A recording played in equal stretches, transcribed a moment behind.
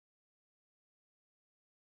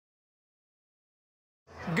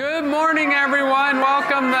Good morning, everyone.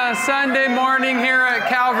 Welcome to Sunday morning here at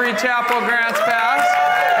Calvary Chapel, Grants Pass.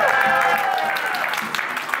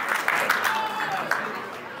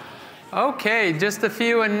 Okay, just a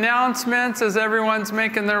few announcements as everyone's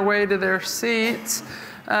making their way to their seats.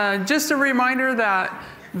 Just a reminder that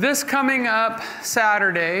this coming up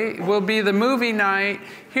Saturday will be the movie night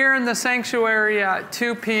here in the sanctuary at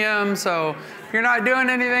 2 p.m. So if you're not doing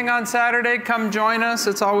anything on Saturday, come join us.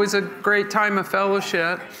 It's always a great time of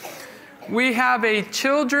fellowship. We have a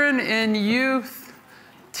children and youth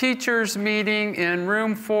teachers meeting in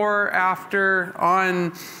room 4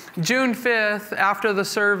 on June 5th after the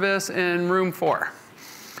service in room 4.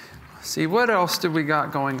 Let's see, what else do we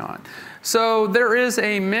got going on? So there is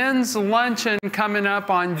a men's luncheon coming up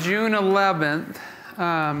on June 11th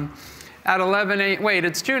at 11 wait,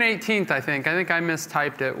 it's June 18th, I think. I think I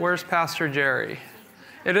mistyped it. Where's Pastor Jerry?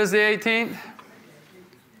 It is the 18th?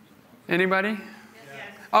 Anybody? Yes.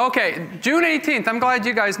 Okay, June 18th. I'm glad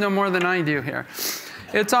you guys know more than I do here.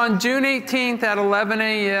 It's on June 18th at 11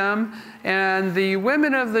 a.m. and the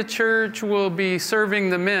women of the church will be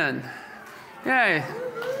serving the men. Yay.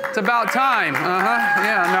 It's about time.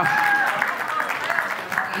 Yeah, no.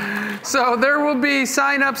 So there will be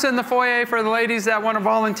sign-ups in the foyer for the ladies that want to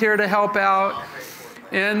volunteer to help out.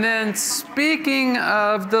 And then speaking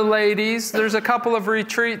of the ladies, there's a couple of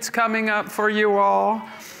retreats coming up for you all.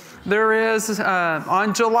 There is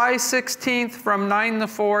on July 16th from 9 to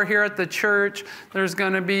 4 here at the church, there's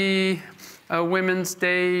going to be a Women's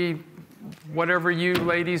Day, whatever you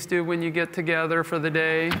ladies do when you get together for the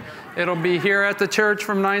day. It'll be here at the church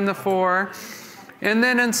from 9 to 4. And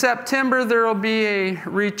then in September, there will be a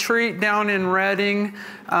retreat down in Redding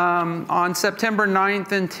on September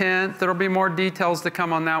 9th and 10th. There will be more details to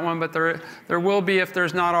come on that one, but there will be, if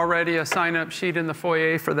there's not already, a sign-up sheet in the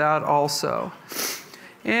foyer for that also.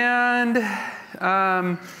 And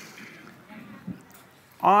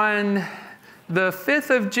on the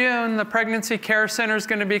 5th of June, the Pregnancy Care Center is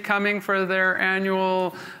going to be coming for their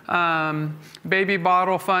annual baby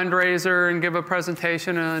bottle fundraiser and give a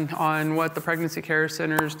presentation on what the Pregnancy Care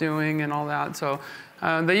Center is doing and all that. So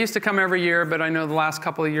they used to come every year, but I know the last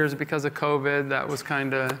couple of years because of COVID, that was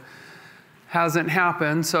kind of hasn't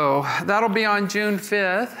happened. So that'll be on June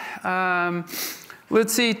 5th.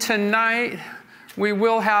 Let's see, tonight we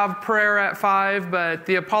will have prayer at 5, but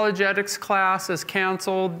the apologetics class is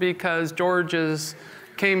canceled because George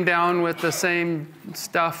came down with the same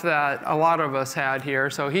stuff that a lot of us had here.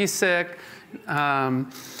 So he's sick.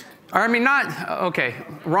 Wrong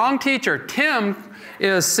teacher. Tim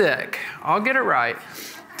is sick. I'll get it right.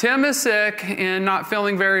 Tim is sick and not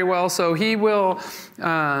feeling very well, so he will.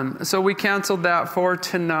 So we canceled that for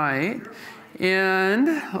tonight.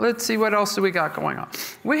 And let's see, what else do we got going on?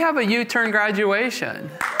 We have a U-turn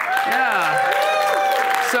graduation. Yeah.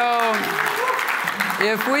 So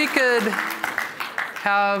if we could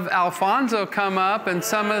have Alfonso come up and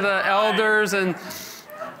some of the elders and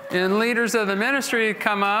leaders of the ministry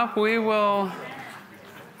come up, we will,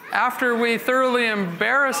 after we thoroughly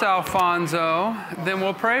embarrass Alfonso, then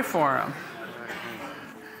we'll pray for him.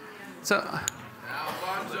 So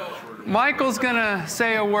Michael's going to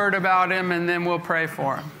say a word about him, and then we'll pray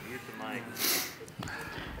for him.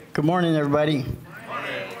 Good morning, everybody.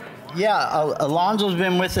 Yeah, Alonzo's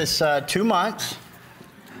been with us 2 months.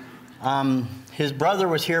 His brother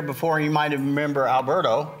was here before. You might remember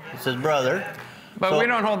Alberto. It's his brother. But we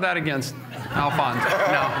don't hold that against Alfonso.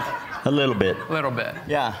 No. A little bit. A little bit.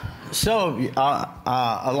 Yeah. So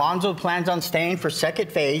Alonzo plans on staying for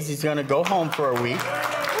second phase. He's going to go home for a week.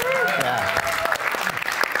 Yeah.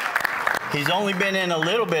 He's only been in a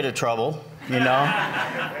little bit of trouble, you know,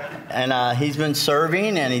 and he's been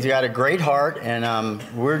serving, and he's got a great heart, and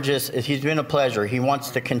he's been a pleasure. He wants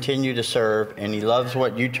to continue to serve, and he loves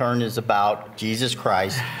what U-Turn is about, Jesus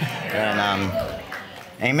Christ, and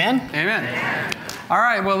amen? Amen. All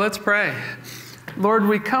right, well, let's pray. Lord,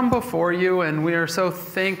 we come before you, and we are so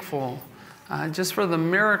thankful just for the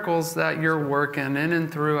miracles that you're working in and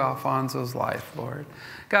through Alfonso's life, Lord.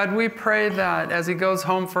 God, we pray that as he goes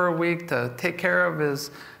home for a week to take care of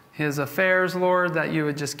his affairs, Lord, that you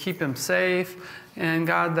would just keep him safe. And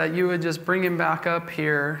God, that you would just bring him back up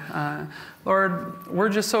here. Lord, we're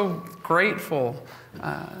just so grateful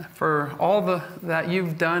for all that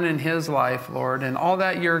you've done in his life, Lord, and all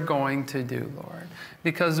that you're going to do, Lord,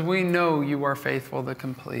 because we know you are faithful to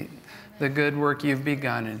complete the good work you've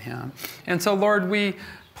begun in him. And so, Lord, we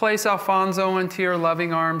place Alfonso into your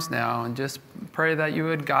loving arms now and just pray that you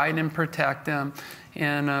would guide and protect him.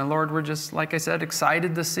 And Lord, we're just, like I said,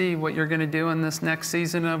 excited to see what you're going to do in this next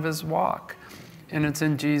season of his walk. And it's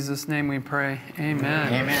in Jesus' name we pray.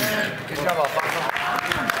 Amen. Amen. Good job,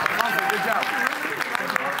 Alfonso.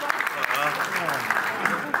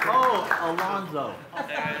 Alonzo.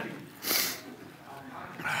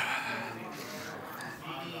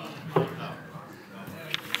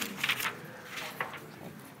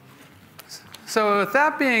 So with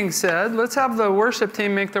that being said, let's have the worship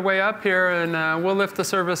team make their way up here, and we'll lift the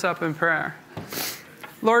service up in prayer.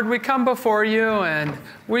 Lord, we come before you, and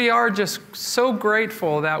we are just so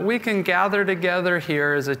grateful that we can gather together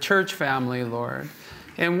here as a church family, Lord,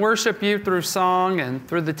 and worship you through song and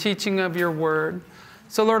through the teaching of your word.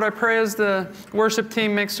 So, Lord, I pray as the worship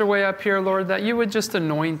team makes their way up here, Lord, that you would just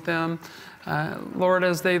anoint them, Lord,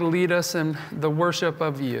 as they lead us in the worship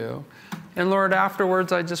of you. And, Lord,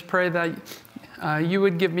 afterwards, I just pray that you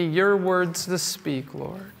would give me your words to speak,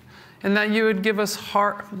 Lord, and that you would give us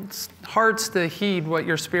hearts to heed what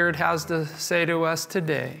your Spirit has to say to us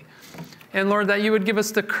today. And, Lord, that you would give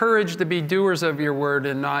us the courage to be doers of your word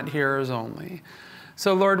and not hearers only.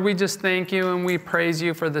 So, Lord, we just thank you and we praise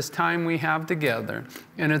you for this time we have together.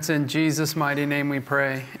 And it's in Jesus' mighty name we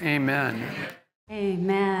pray. Amen.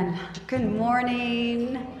 Amen. Good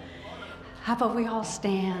morning. How about we all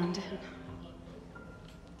stand?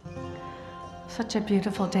 Such a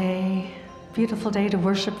beautiful day to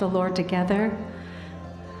worship the Lord together.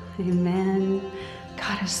 Amen.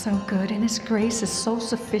 God is so good, and His grace is so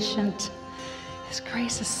sufficient. His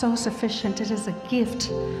grace is so sufficient. It is a gift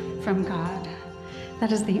from God.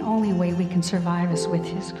 That is the only way we can survive, is with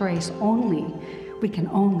His grace. We can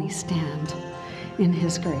only stand in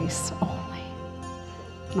His grace, only.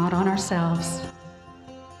 Not on ourselves,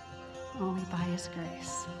 only by His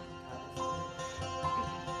grace.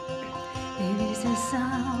 There is a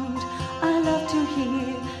sound I love to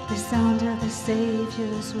hear, the sound of the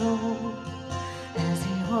Savior's roll, as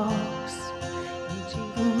He walks into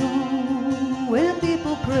the room where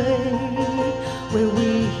people pray, where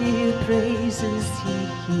we hear praises He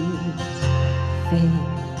hears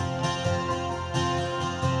faith.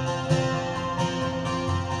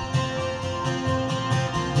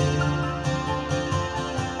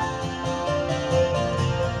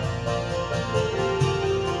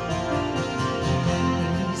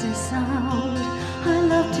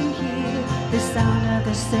 The sound of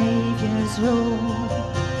the Savior's roll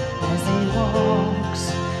as He walks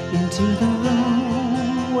into the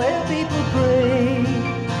room where people pray,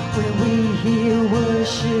 where we hear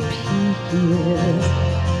worship, He hears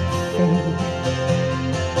faith.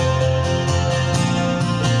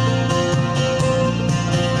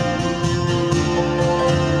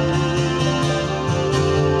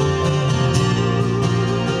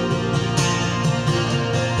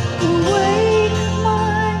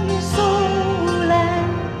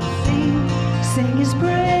 Sing His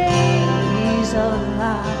praise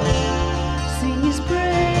aloud. Sing His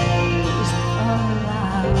praise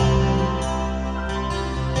aloud.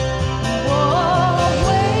 Oh,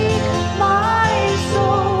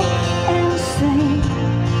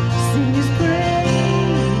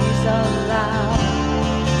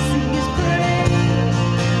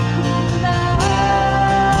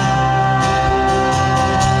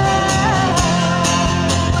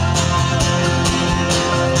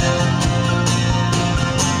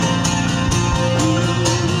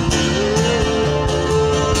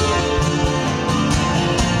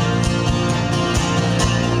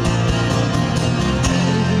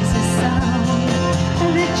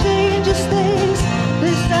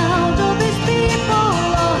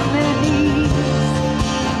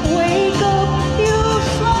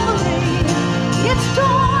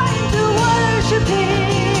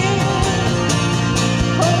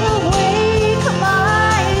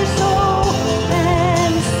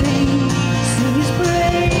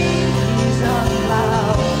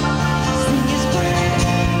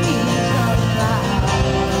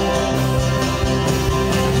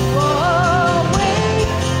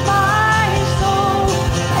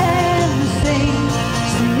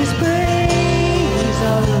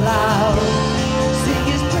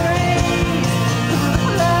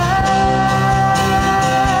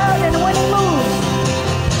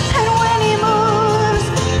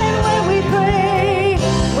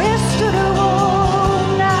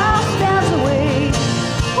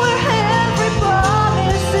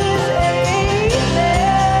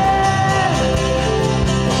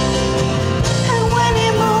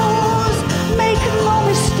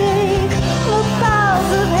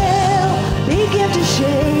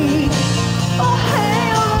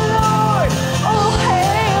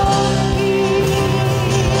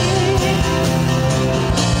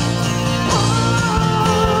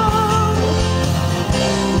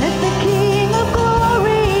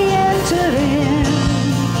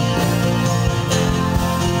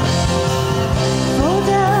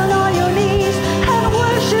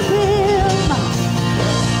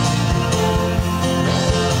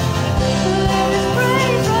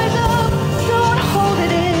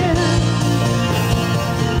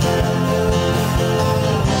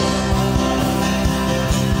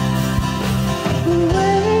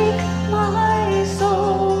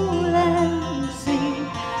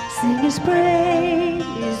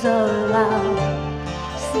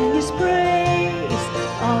 sing his praise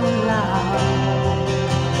all aloud.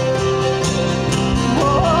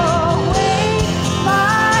 Oh, wake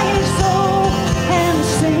my soul and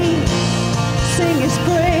sing his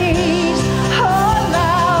praise all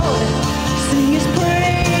loud. Sing his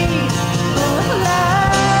praise all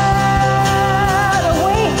loud.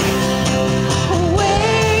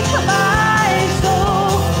 Awake my soul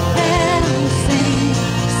and sing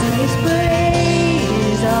his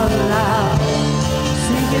praise all loud.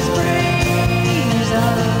 Sing his praise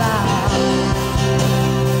all loud.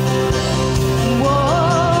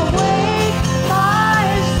 Whoa, wake my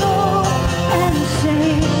soul and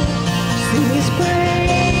sing his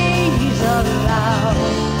praise all loud.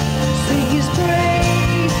 Sing his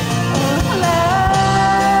praise all loud.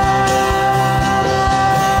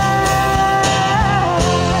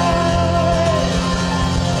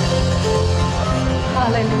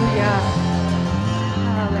 Hallelujah.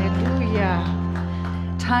 Hallelujah.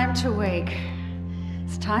 Time to wake.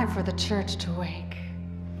 It's time for the church to wake.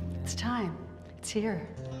 It's time. It's here.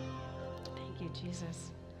 Thank you,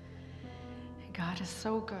 Jesus. God is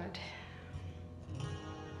so good.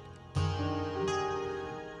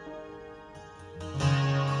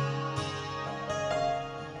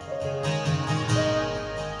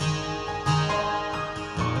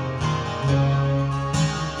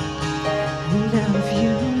 I love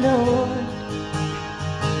you, Lord,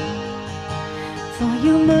 for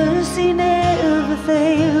your mercy never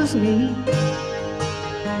fails me.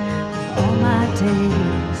 All my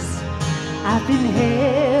days I've been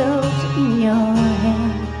held in your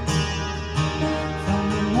hand. From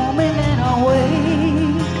the moment that I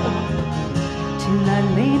wake up till I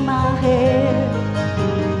lay my head,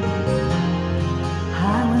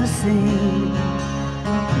 I will sing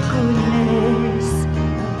the goodness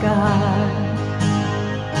of God.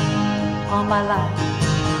 All my life,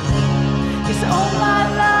 yes, all my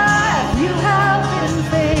life you have been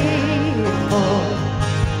faithful.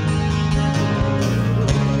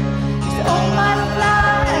 All my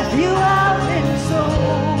life you have been so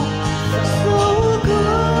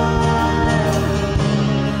good.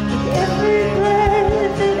 With every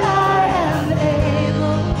breath that I am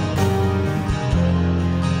able,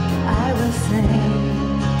 I will sing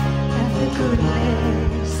of the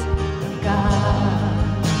goodness of God.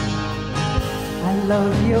 I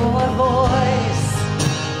love your voice.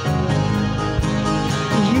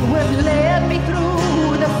 You have led me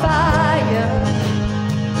through the fire.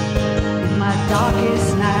 My darkest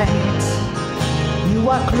night, you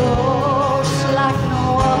are close like no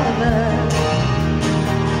other.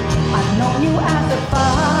 I've known you as a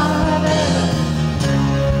father,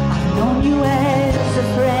 I've known you as a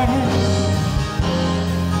friend.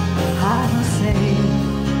 I will sing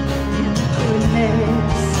in the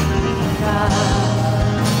goodness of God.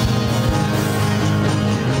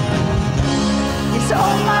 It's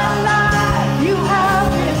all my life you have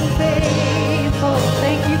been faithful.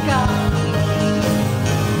 Thank you, God.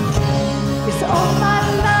 All my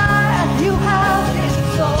life you have been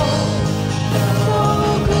so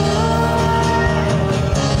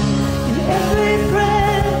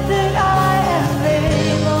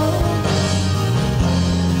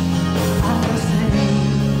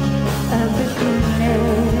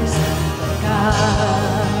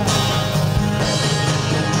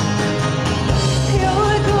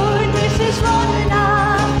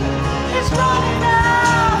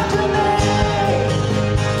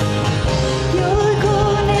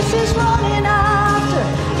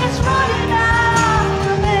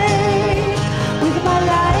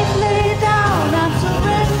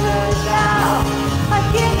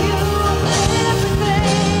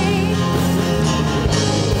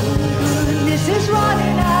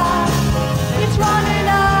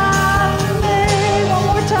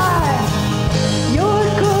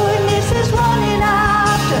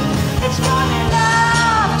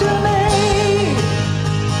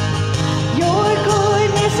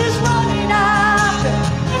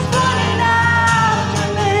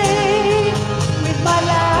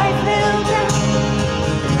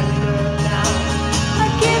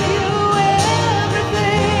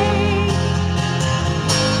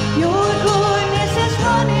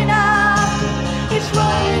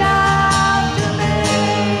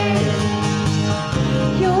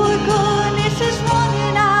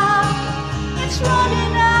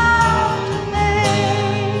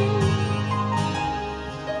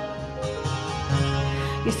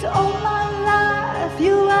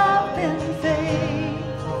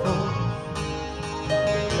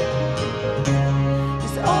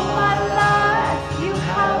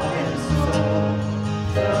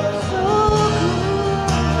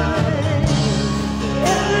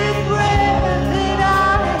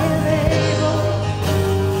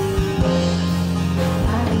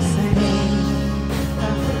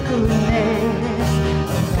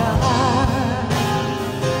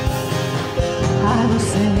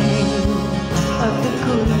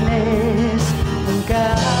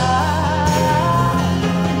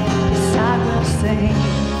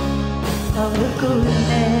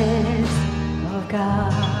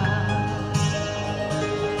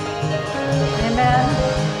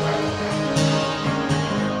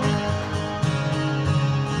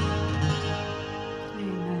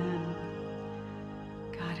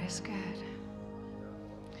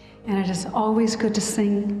And it is always good to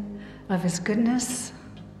sing of his goodness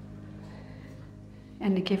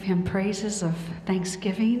and to give him praises of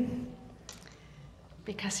thanksgiving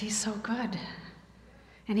because he's so good.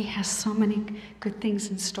 And he has so many good things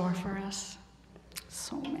in store for us.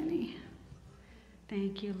 So many.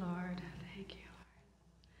 Thank you, Lord. Thank you.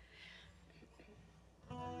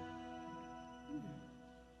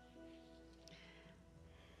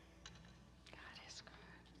 God is good.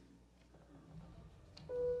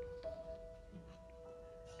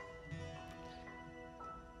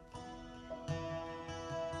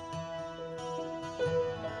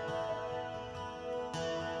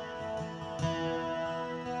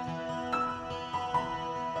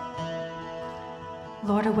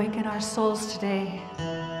 Lord, awaken our souls today.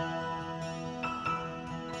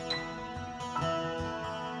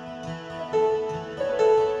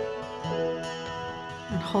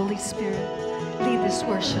 And Holy Spirit, lead this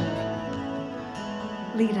worship.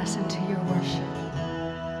 Lead us into your worship.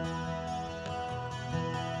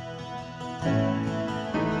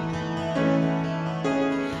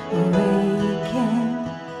 Awaken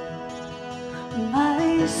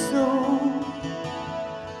my soul.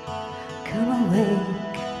 Come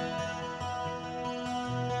awake,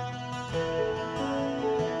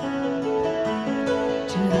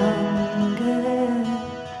 to hunger,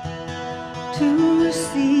 to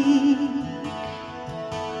seek,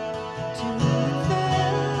 to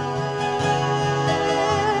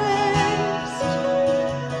thirst.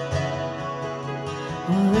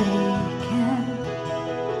 Awaken,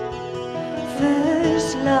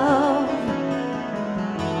 first love,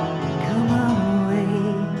 come awake.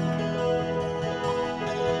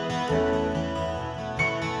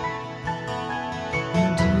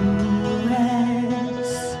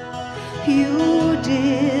 You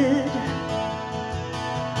did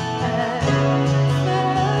at first.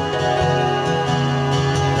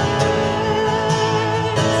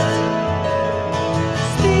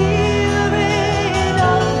 Spirit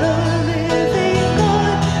of the living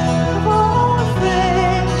God, fall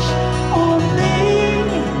fresh on me.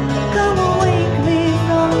 Come awake me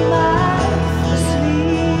from my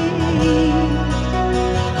sleep.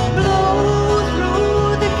 Blow through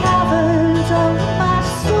the caverns of my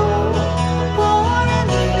soul. Pour in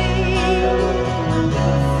me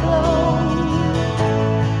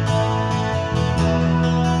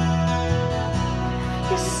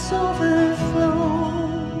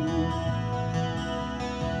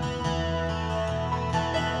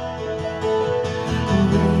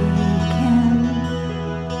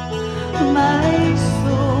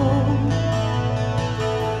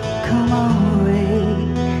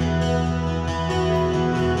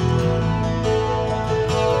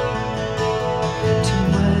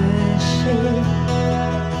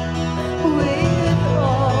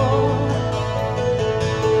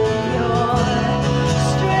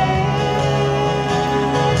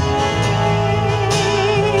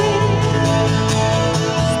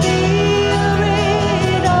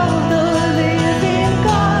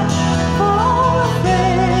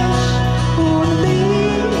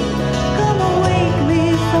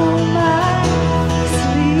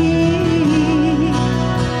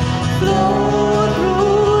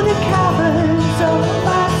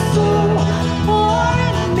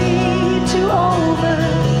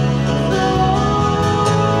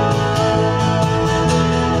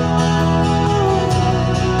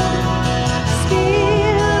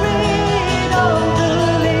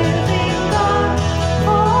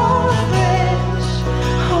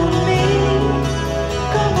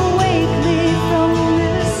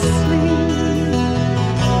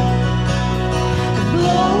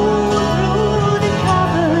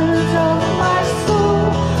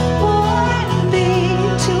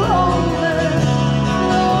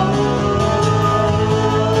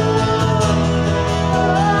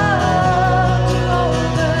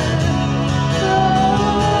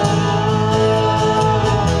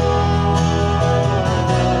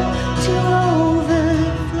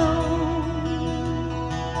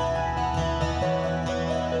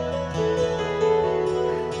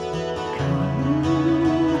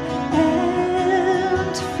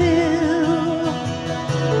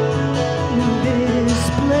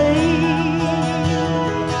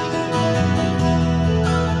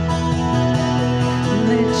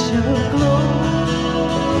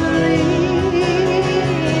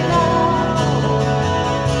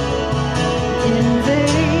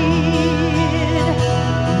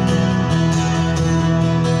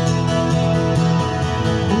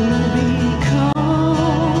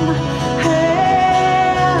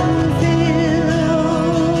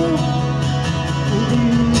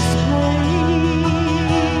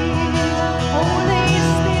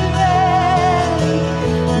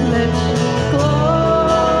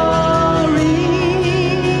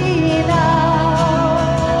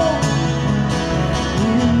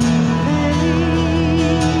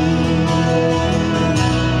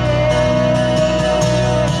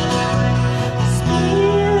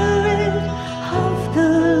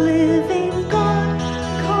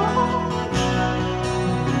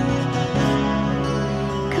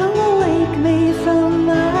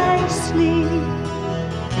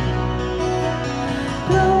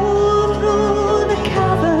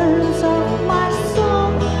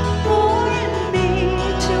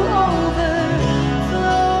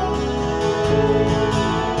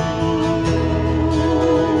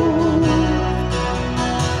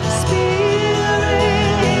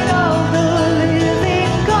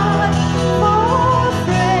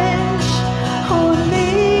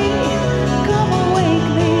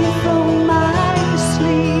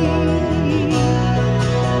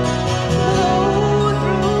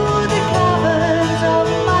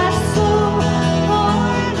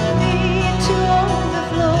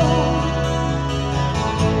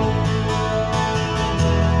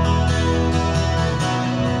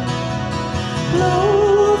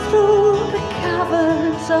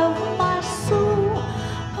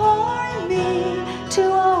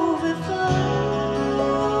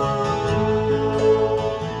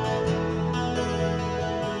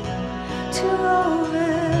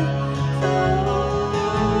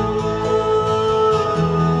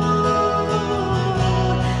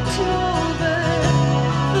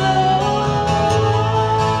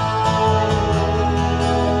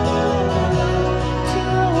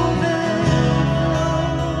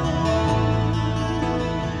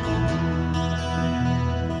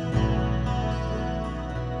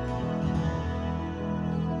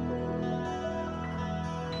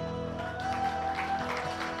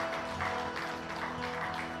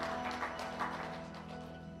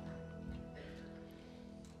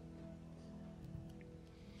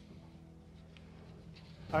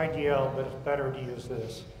I'd yell, but it's better to use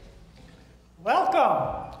this.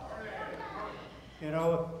 Welcome! You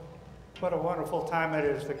know, what a wonderful time it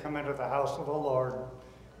is to come into the house of the Lord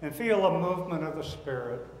and feel a movement of the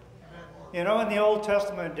Spirit. You know, in the Old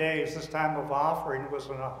Testament days, this time of offering was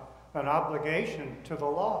an obligation to the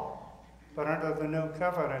law. But under the new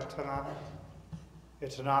covenant tonight,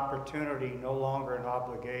 it's an opportunity, no longer an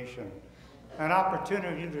obligation. An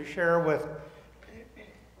opportunity to share with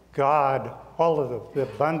God all of the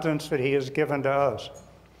abundance that he has given to us.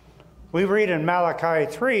 We read in Malachi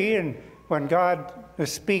 3, and when God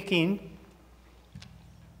is speaking,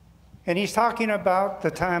 and he's talking about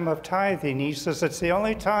the time of tithing. He says it's the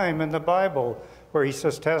only time in the Bible where he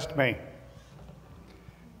says, test me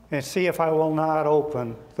and see if I will not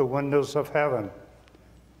open the windows of heaven.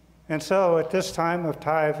 And so at this time of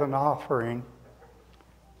tithe and offering,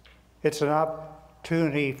 it's an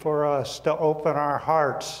opportunity for us to open our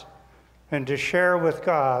hearts and to share with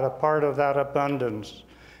God a part of that abundance.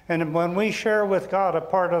 And when we share with God a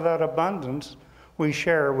part of that abundance, we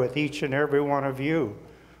share with each and every one of you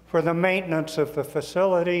for the maintenance of the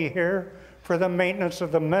facility here, for the maintenance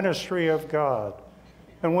of the ministry of God.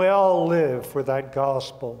 And we all live for that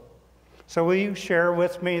gospel. So will you share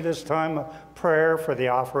with me this time of prayer for the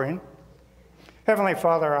offering? Heavenly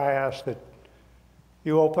Father, I ask that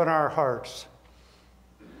you open our hearts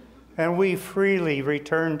and we freely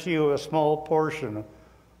return to you a small portion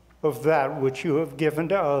of that which you have given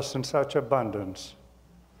to us in such abundance.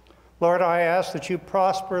 Lord, I ask that you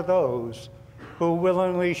prosper those who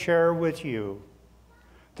willingly share with you,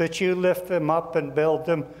 that you lift them up and build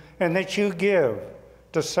them, and that you give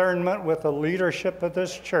discernment with the leadership of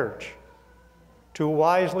this church to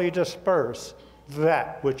wisely disperse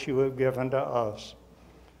that which you have given to us.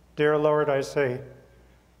 Dear Lord, I say,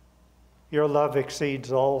 your love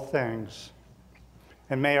exceeds all things,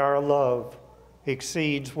 and may our love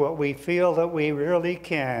exceeds what we feel that we really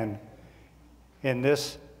can in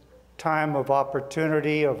this time of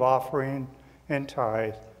opportunity of offering and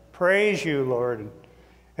tithe. Praise you, Lord.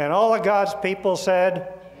 And all of God's people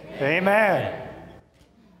said, Amen. Amen.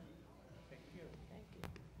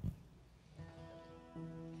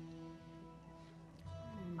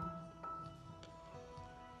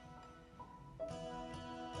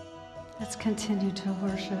 Let's continue to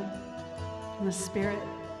worship in the Spirit.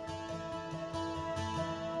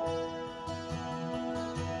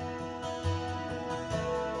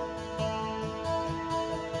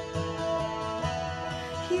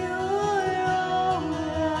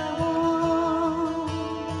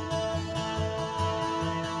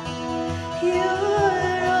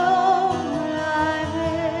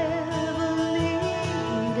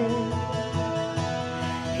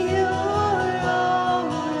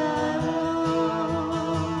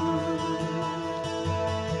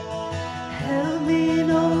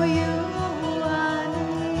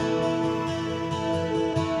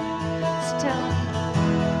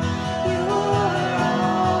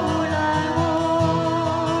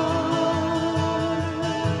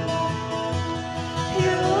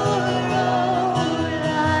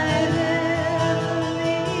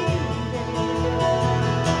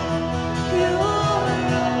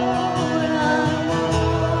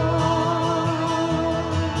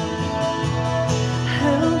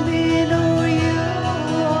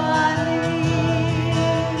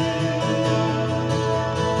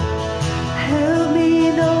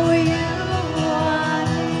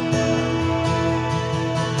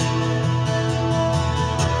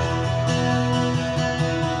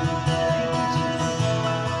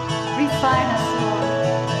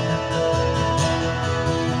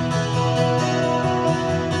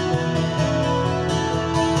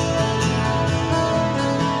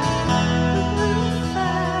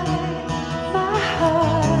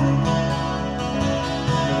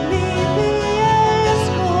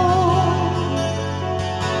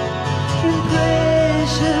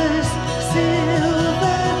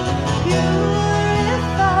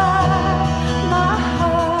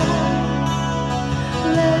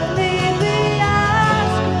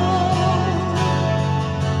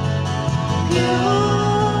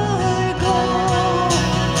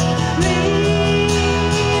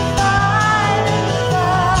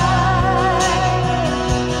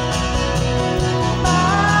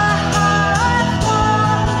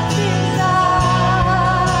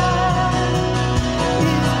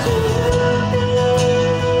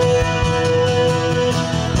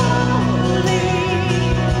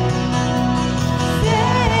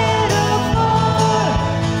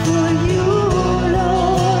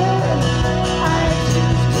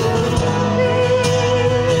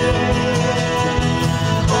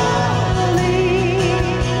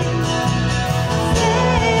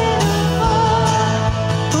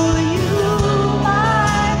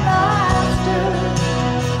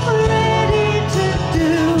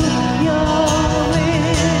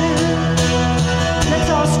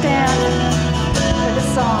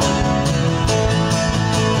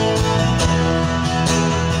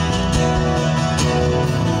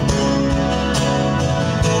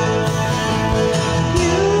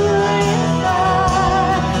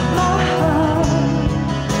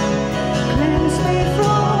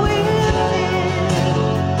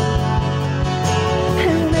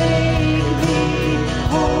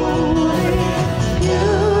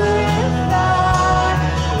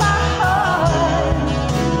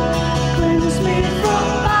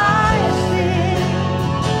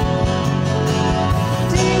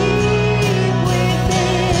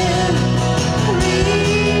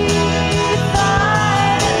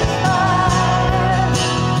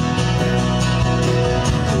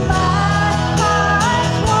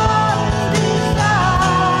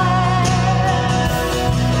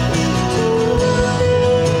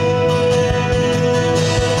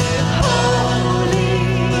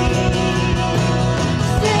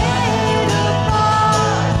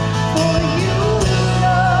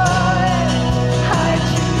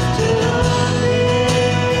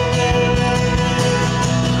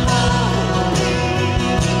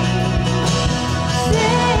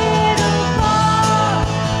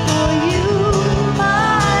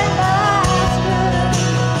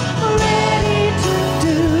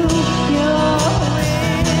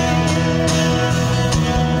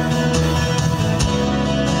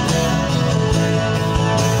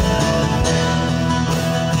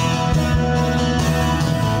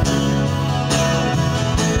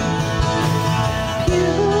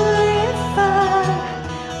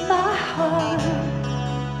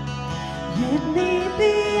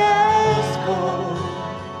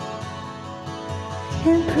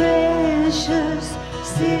 and precious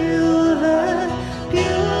silver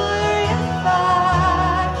purify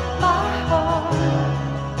my heart.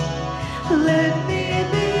 Let me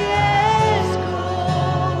be as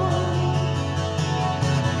gold,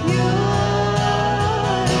 pure,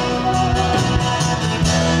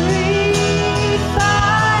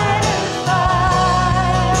 refined as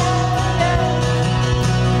fire.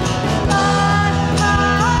 My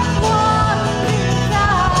heart's one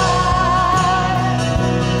desire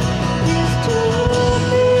is to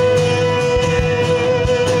be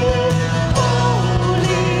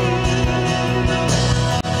holy,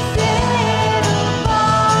 set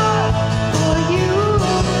apart for you,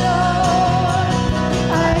 Lord.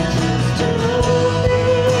 I choose to be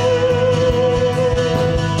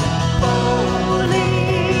holy,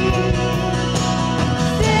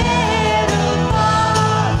 set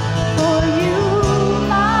apart for you,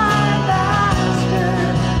 my Master,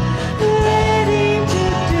 ready to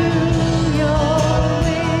do your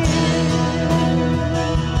will,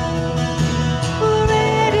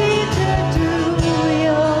 ready to do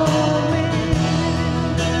your will,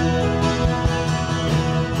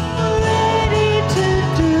 ready to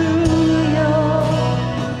do your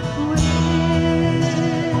will.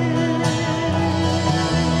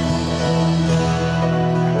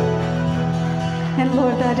 And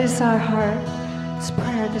Lord, that is our heart's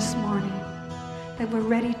prayer this morning, that we're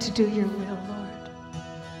ready to do your will, Lord.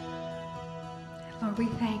 And Lord, we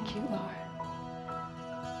thank you, Lord.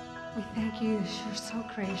 We thank you, you're so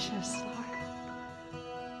gracious, Lord.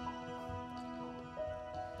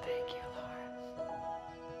 Thank you, Lord.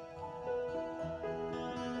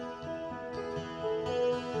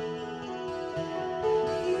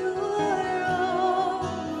 You are all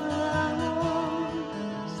I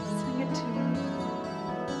want. Sing it to me.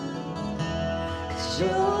 'Cause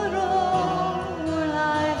you're all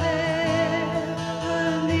I've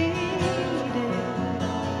ever needed.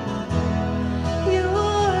 You're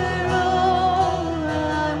all I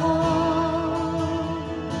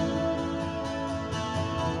want.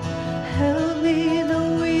 Help me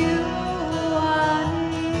know you I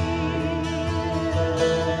need.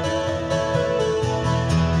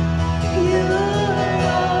 You're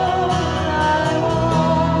all I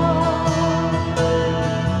want.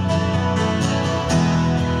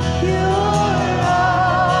 You're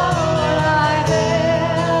all I've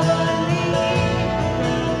ever needed.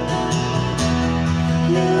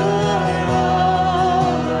 You're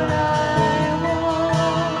all I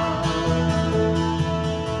want.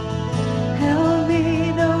 Help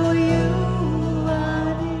me know you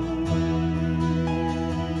I need.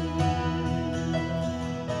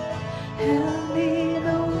 Help me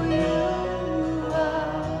know you I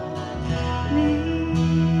need.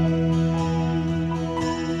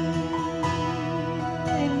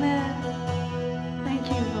 Amen. Thank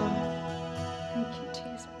you, Lord. Thank you,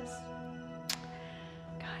 Jesus.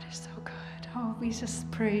 God is so good. Oh, we just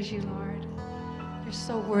praise you, Lord. You're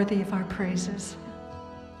so worthy of our praises.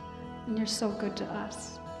 And you're so good to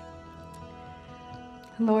us.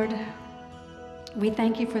 Lord, we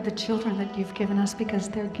thank you for the children that you've given us because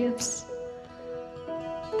they're gifts.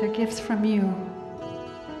 They're gifts from you.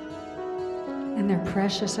 And they're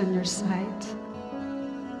precious in your sight.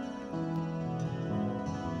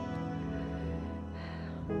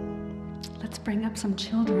 Let's bring up some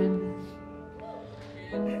children.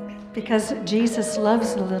 Because Jesus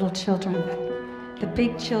loves the little children. The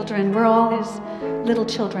big children, we're all his little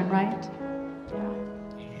children, right?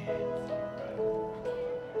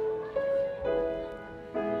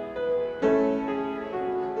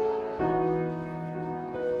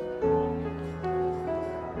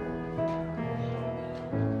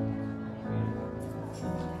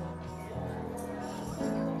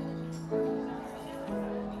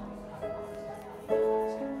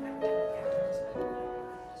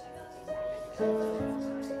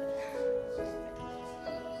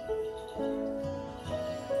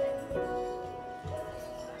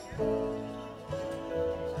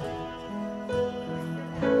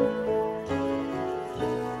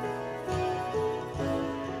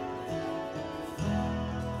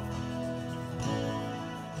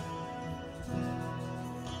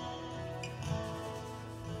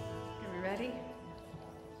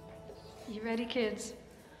 You ready, kids?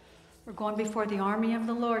 We're going before the army of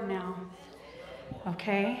the Lord now.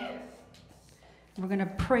 Okay? We're going to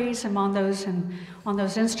praise him on those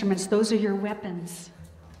instruments. Those are your weapons.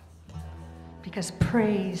 Because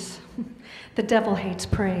praise, the devil hates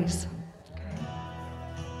praise. Okay?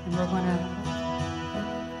 And we're going to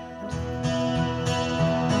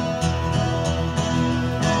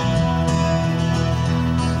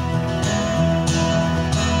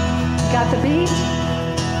got the beat?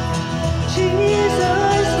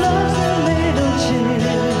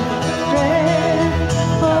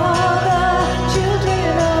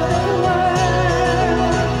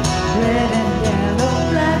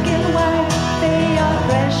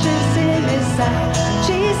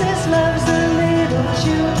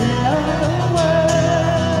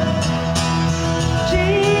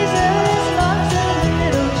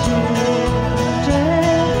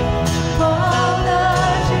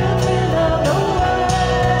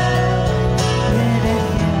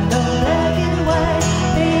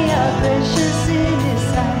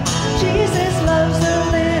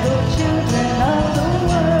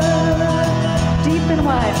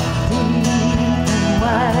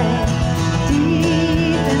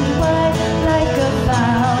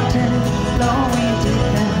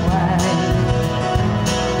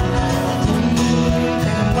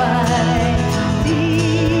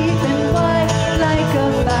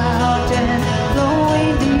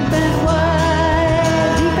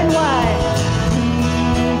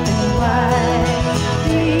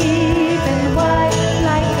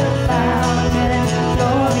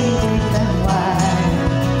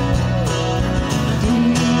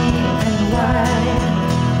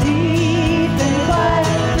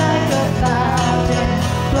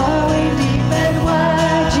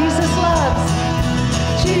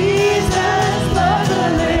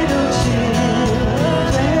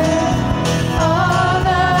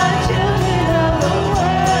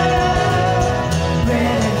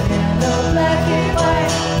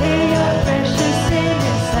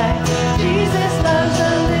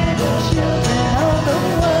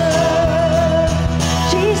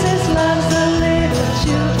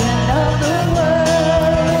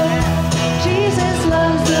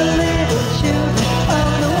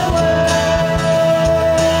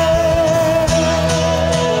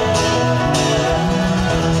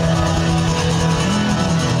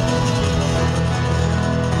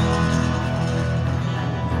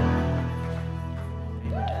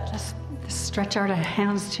 stretch our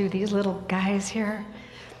hands to these little guys here.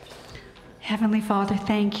 Heavenly Father,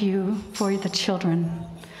 thank you for the children.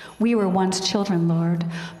 We were once children, Lord,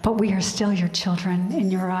 but we are still your children in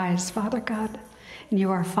your eyes, Father God. And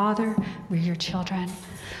you are Father, we're your children.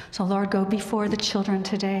 So Lord, go before the children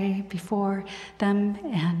today, before them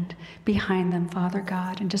and behind them, Father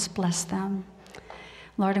God, and just bless them.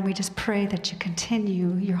 Lord, and we just pray that you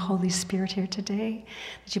continue your Holy Spirit here today,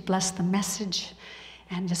 that you bless the message,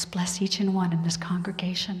 and just bless each and one in this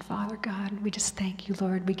congregation, Father God. We just thank you,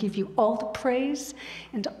 Lord. We give you all the praise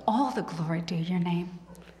and all the glory due your name.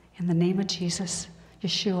 In the name of Jesus,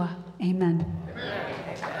 Yeshua, amen.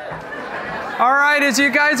 All right, as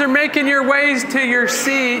you guys are making your ways to your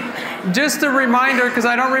seat, just a reminder, because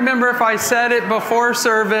I don't remember if I said it before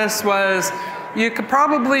service, was you could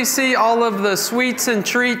probably see all of the sweets and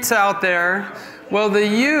treats out there. Well, the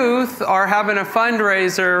youth are having a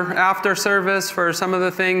fundraiser after service for some of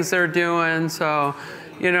the things they're doing. So,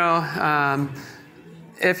 you know,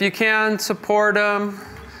 if you can, support them.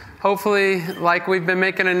 Hopefully, like we've been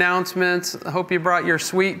making announcements, I hope you brought your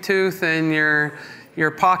sweet tooth and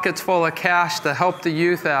your pockets full of cash to help the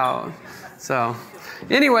youth out. So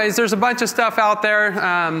anyways, there's a bunch of stuff out there.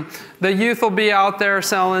 The youth will be out there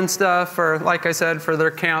selling stuff for, like I said, for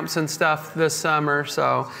their camps and stuff this summer.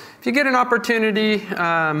 So if you get an opportunity,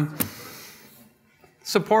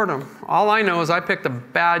 support them. All I know is I picked a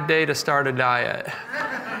bad day to start a diet.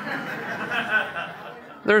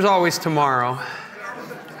 There's always tomorrow.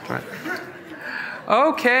 Right.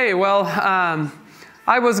 Okay, well,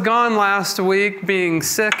 I was gone last week being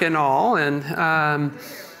sick and all, and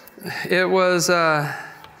it was,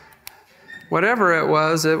 whatever it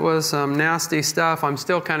was some nasty stuff. I'm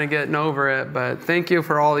still kind of getting over it, but thank you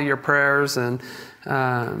for all of your prayers, and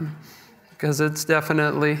because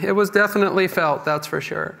it was definitely felt, that's for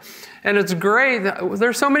sure. And it's great.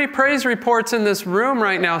 There's so many praise reports in this room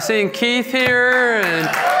right now. Seeing Keith here, and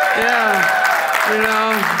yeah. You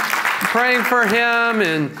know, praying for him,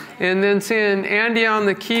 and then seeing Andy on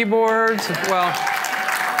the keyboards. Well,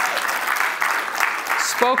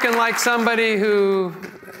 spoken like somebody who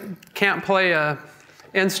can't play a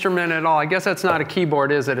instrument at all. I guess that's not a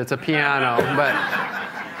keyboard, is it? It's a piano. But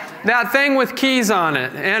that thing with keys on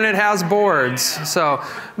it, and it has boards. So,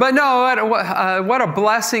 but no, what a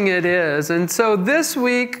blessing it is. And so this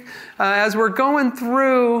week, as we're going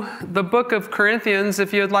through the book of Corinthians,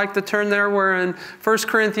 if you'd like to turn there, we're in 1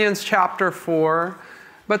 Corinthians chapter 4.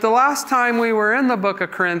 But the last time we were in the book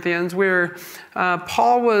of Corinthians,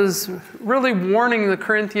 Paul was really warning the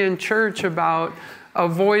Corinthian church about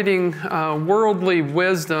avoiding worldly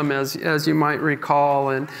wisdom, as you might recall.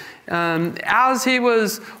 And as he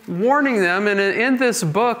was warning them, and in this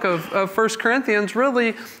book of 1 Corinthians,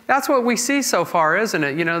 really, that's what we see so far, isn't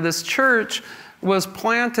it? You know, this church was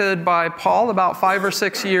planted by Paul about 5 or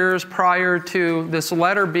 6 years prior to this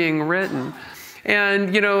letter being written.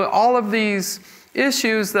 And, you know, all of these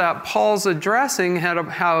issues that Paul's addressing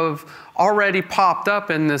have already popped up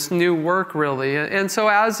in this new work, really. And so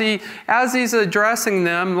as he's addressing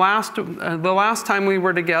them, the last time we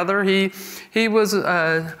were together, he was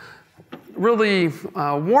really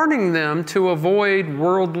warning them to avoid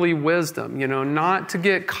worldly wisdom, you know, not to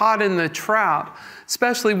get caught in the trap,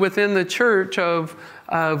 especially within the church, of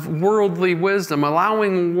worldly wisdom,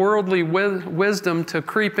 allowing worldly wisdom to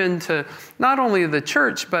creep into not only the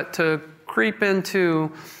church, but to creep into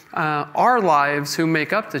our lives who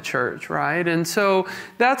make up the church, right? And so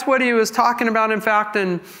that's what he was talking about. In fact,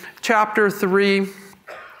 in chapter 3,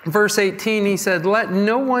 verse 18, he said, "Let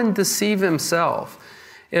no one deceive himself.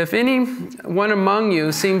 If anyone among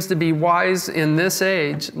you seems to be wise in this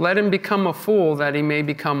age, let him become a fool that he may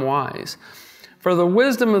become wise. For the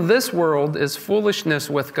wisdom of this world is foolishness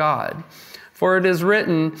with God. For it is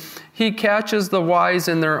written, He catches the wise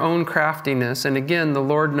in their own craftiness. And again, the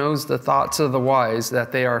Lord knows the thoughts of the wise,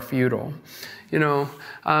 that they are futile." You know,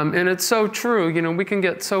 and it's so true. You know, we can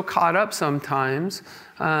get so caught up sometimes,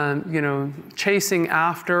 you know, chasing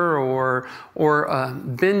after or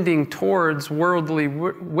bending towards worldly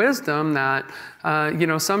wisdom that, you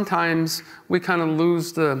know, sometimes we kind of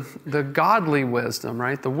lose the godly wisdom,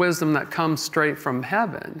 right? The wisdom that comes straight from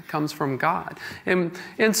heaven, comes from God. And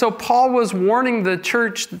so Paul was warning the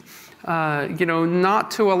church, you know, not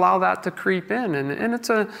to allow that to creep in. And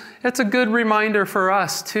it's a good reminder for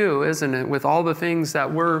us too, isn't it? With all the things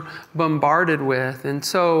that we're bombarded with. And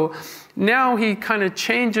so now he kind of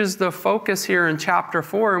changes the focus here in chapter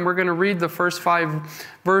 4, and we're going to read the first 5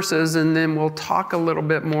 verses, and then we'll talk a little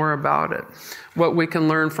bit more about it, what we can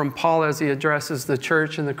learn from Paul as he addresses the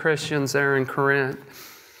church and the Christians there in Corinth.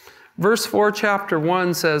 Verse 4, chapter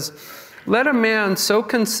 1 says, "Let a man so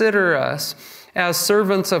consider us as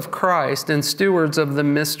servants of Christ and stewards of the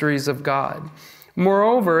mysteries of God.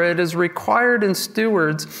 Moreover, it is required in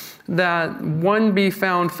stewards that one be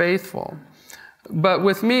found faithful. But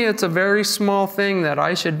with me, it's a very small thing that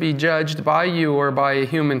I should be judged by you or by a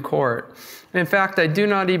human court. In fact, I do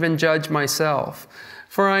not even judge myself.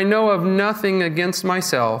 For I know of nothing against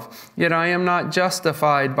myself, yet I am not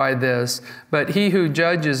justified by this, but he who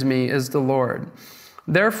judges me is the Lord.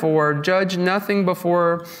 Therefore, judge nothing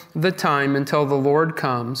before the time until the Lord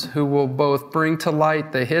comes, who will both bring to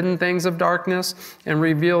light the hidden things of darkness and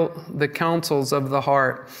reveal the counsels of the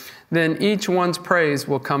heart. Then each one's praise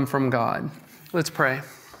will come from God. Let's pray.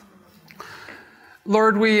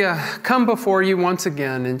 Lord, we come before you once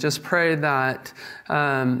again and just pray that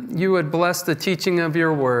you would bless the teaching of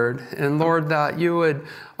your word. And Lord, that you would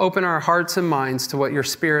open our hearts and minds to what your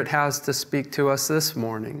Spirit has to speak to us this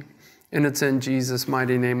morning. And it's in Jesus'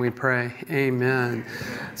 mighty name we pray. Amen.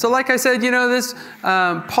 So like I said, this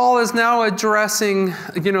Paul is now addressing,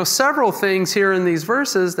 several things here in these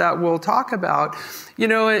verses that we'll talk about.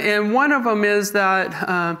 And one of them is that,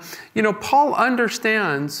 Paul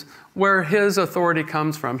understands where his authority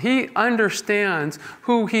comes from. He understands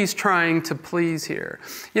who he's trying to please here.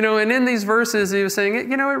 And in these verses, he was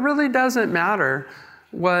saying, it really doesn't matter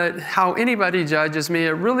how anybody judges me.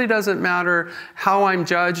 It really doesn't matter how I'm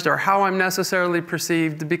judged or how I'm necessarily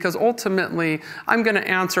perceived, because ultimately I'm going to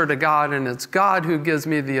answer to God, and it's God who gives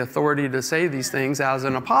me the authority to say these things as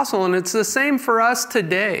an apostle. And it's the same for us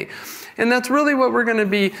today. And that's really what we're going to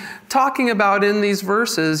be talking about in these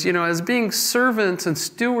verses, as being servants and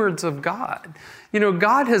stewards of God.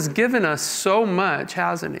 God has given us so much,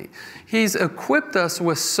 hasn't he? He's equipped us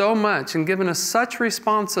with so much and given us such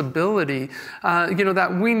responsibility,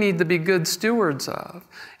 that we need to be good stewards of.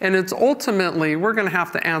 And it's ultimately, we're going to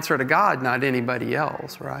have to answer to God, not anybody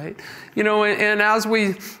else, right? And as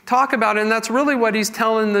we talk about it, and that's really what he's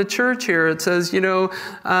telling the church here, it says,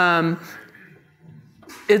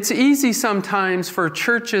 it's easy sometimes for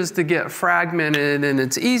churches to get fragmented, and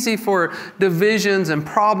it's easy for divisions and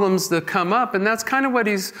problems to come up. And that's kind of what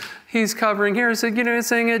he's covering here. So, he's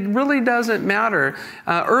saying it really doesn't matter.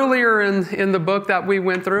 Earlier in the book that we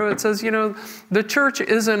went through, it says, the church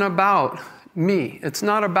isn't about me. It's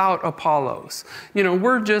not about Apollos.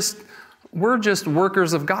 We're just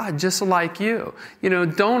workers of God, just like you.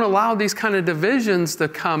 Don't allow these kind of divisions to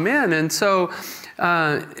come in. And so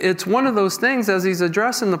it's one of those things, as he's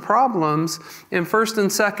addressing the problems in 1st and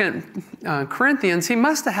 2nd Corinthians, he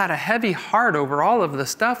must have had a heavy heart over all of the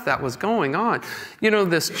stuff that was going on.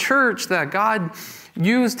 This church that God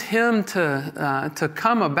used him to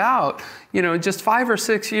come about, just 5 or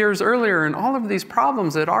 6 years earlier, and all of these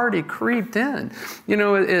problems had already creeped in.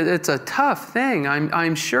 It's a tough thing,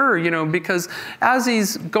 I'm sure, because as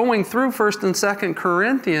he's going through 1st and 2nd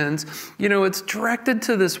Corinthians, it's directed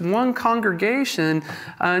to this one congregation,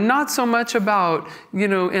 not so much about,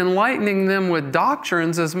 enlightening them with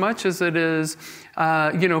doctrines as much as it is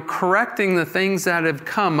correcting the things that have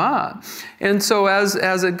come up. And so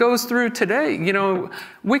as it goes through today,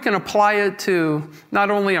 we can apply it to not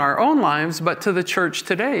only our own lives, but to the church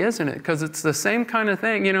today, isn't it? Because it's the same kind of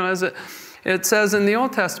thing. As it says in the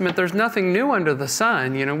Old Testament, there's nothing new under the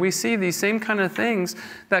sun. We see these same kind of things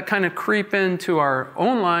that kind of creep into our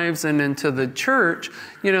own lives and into the church,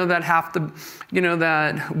 that have to,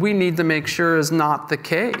 that we need to make sure is not the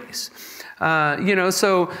case.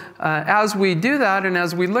 As we do that, and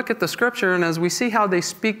as we look at the scripture, and as we see how they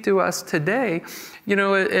speak to us today,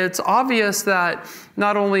 it's obvious that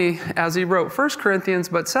not only as he wrote 1 Corinthians,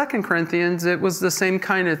 but 2 Corinthians, it was the same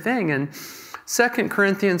kind of thing. In 2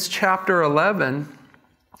 Corinthians chapter 11,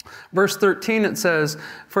 verse 13, it says,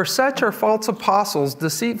 "For such are false apostles,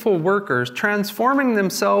 deceitful workers, transforming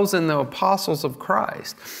themselves into apostles of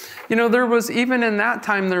Christ." There was, even in that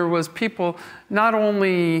time, there was people not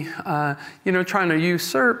only, trying to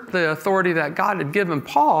usurp the authority that God had given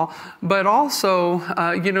Paul, but also,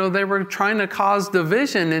 they were trying to cause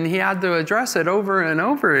division, and he had to address it over and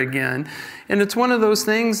over again. And it's one of those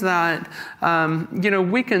things that,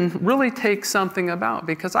 we can really take something about,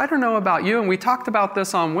 because I don't know about you, and we talked about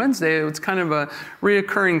this on Wednesday. It was kind of a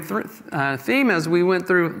reoccurring theme as we went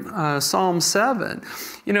through Psalm 7.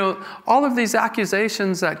 All of these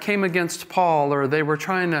accusations that came against Paul, or they were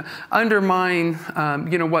trying to undermine,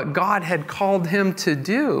 what God had called him to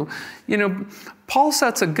do. Paul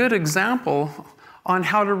sets a good example on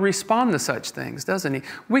how to respond to such things, doesn't he?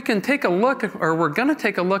 We can take a look, or we're going to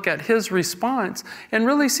take a look at his response and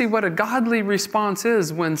really see what a godly response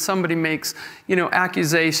is when somebody makes,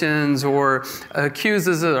 accusations or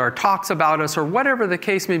accuses us or talks about us or whatever the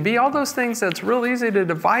case may be. All those things that's real easy to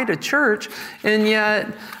divide a church, and yet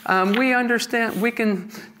we understand, we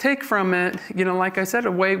can take from it, like I said,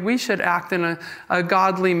 a way we should act in a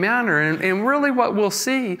godly manner. And really what we'll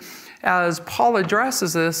see as Paul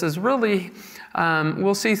addresses this is really,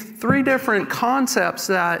 we'll see three different concepts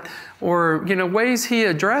ways he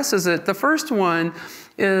addresses it. The first one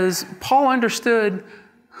is Paul understood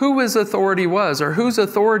who his authority was, or whose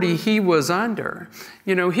authority he was under.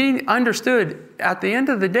 He understood at the end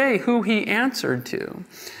of the day who he answered to.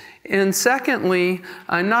 And secondly,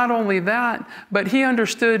 not only that, but he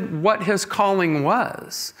understood what his calling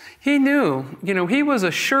was. He knew, he was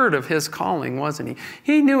assured of his calling, wasn't he?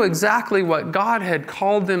 He knew exactly what God had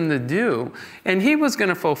called him to do, and he was going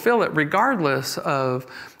to fulfill it regardless of,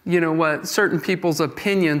 what certain people's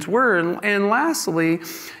opinions were. And lastly,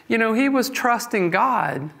 he was trusting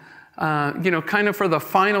God, kind of for the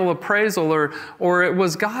final appraisal, or it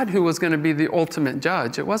was God who was going to be the ultimate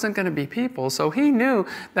judge. It wasn't going to be people. So he knew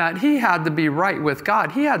that he had to be right with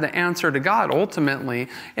God. He had to answer to God ultimately,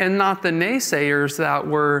 and not the naysayers that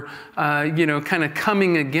were, kind of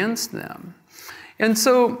coming against them. And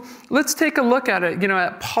so let's take a look at it,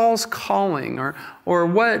 at Paul's calling, or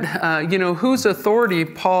what, whose authority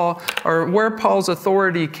Paul, or where Paul's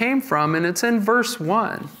authority came from. And it's in verse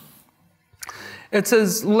 1. It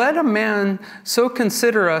says, "Let a man so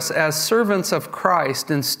consider us as servants of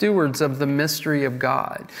Christ and stewards of the mystery of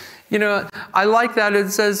God." I like that.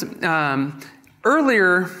 It says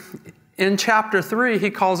earlier in chapter 3,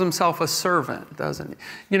 he calls himself a servant, doesn't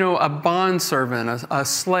he? A bondservant, a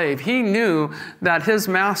slave. He knew that his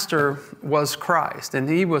master was Christ, and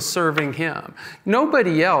he was serving him.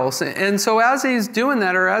 Nobody else. And so as he's doing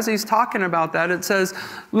that, or as he's talking about that, it says,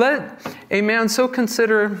 "Let a man so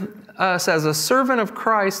consider us as a servant of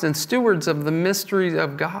Christ and stewards of the mystery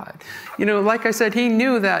of God." Like I said, he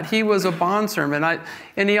knew that he was a bondservant,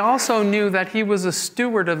 and he also knew that he was a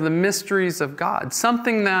steward of the mysteries of God,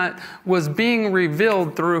 something that was being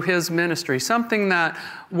revealed through his ministry, something that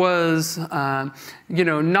was,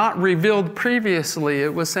 not revealed previously.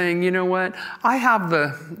 It was saying, what, I have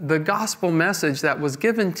the gospel message that was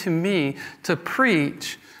given to me to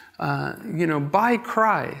preach, by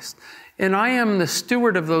Christ. And I am the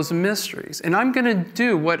steward of those mysteries. And I'm going to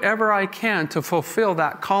do whatever I can to fulfill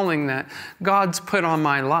that calling that God's put on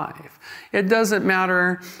my life. It doesn't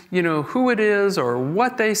matter, who it is or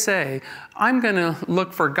what they say. I'm going to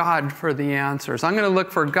look for God for the answers. I'm going to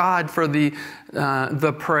look for God for the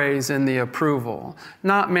praise and the approval,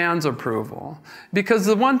 not man's approval. Because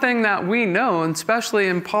the one thing that we know, and especially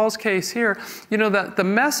in Paul's case here, that the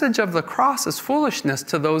message of the cross is foolishness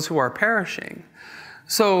to those who are perishing.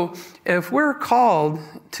 So if we're called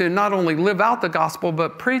to not only live out the gospel,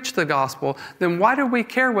 but preach the gospel, then why do we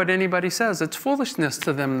care what anybody says? It's foolishness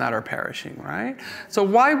to them that are perishing, right? So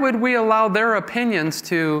why would we allow their opinions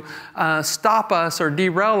to stop us or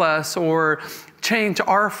derail us or change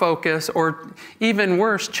our focus, or even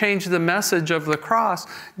worse, change the message of the cross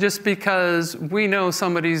just because we know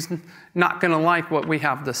somebody's not going to like what we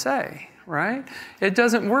have to say, right? It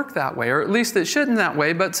doesn't work that way, or at least it shouldn't that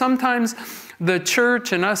way, but sometimes the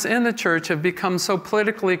church and us in the church have become so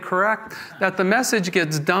politically correct that the message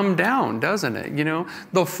gets dumbed down, doesn't it?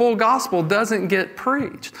 The full gospel doesn't get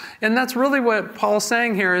preached. And that's really what Paul's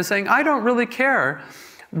saying here, is saying, I don't really care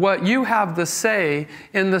what you have to say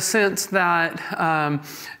in the sense that,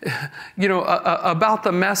 about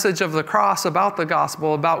the message of the cross, about the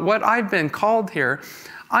gospel, about what I've been called here.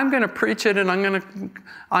 I'm going to preach it, and I'm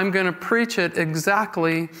going to preach it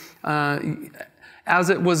exactly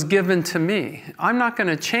as it was given to me. I'm not going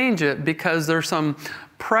to change it because there's some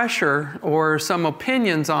pressure or some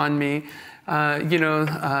opinions on me.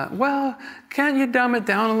 Well, can't you dumb it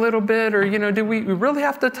down a little bit? Or, do we really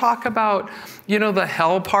have to talk about, the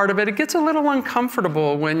hell part of it? It gets a little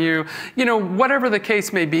uncomfortable when whatever the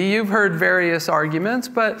case may be. You've heard various arguments,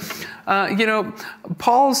 but,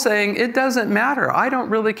 Paul's saying it doesn't matter. I don't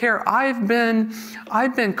really care. I've been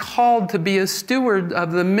called to be a steward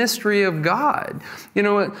of the mystery of God.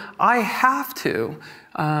 I have to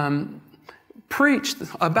preach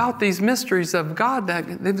about these mysteries of God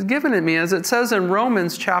that they've given to me. As it says in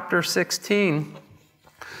Romans chapter 16,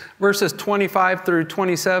 verses 25 through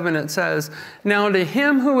 27, it says, "Now to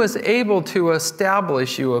him who is able to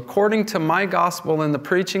establish you according to my gospel and the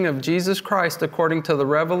preaching of Jesus Christ according to the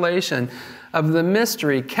revelation of the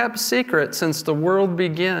mystery kept secret since the world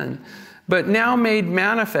began, but now made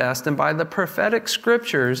manifest and by the prophetic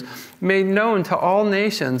scriptures made known to all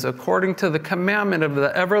nations according to the commandment of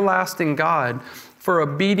the everlasting God for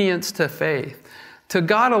obedience to faith. To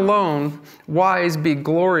God alone, wise be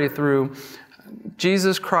glory through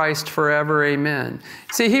Jesus Christ forever, amen.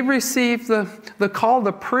 See, he received the call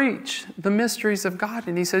to preach the mysteries of God.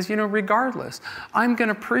 And he says, regardless, I'm going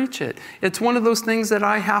to preach it. It's one of those things that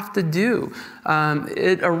I have to do.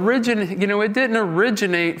 It didn't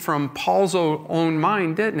originate from Paul's own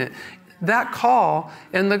mind, didn't it? That call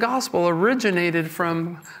in the gospel originated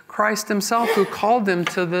from Christ himself, who called him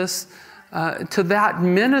to this, to that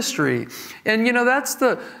ministry. And that's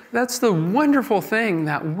the wonderful thing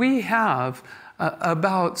that we have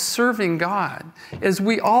about serving God, is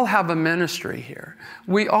we all have a ministry here.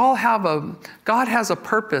 We all have God has a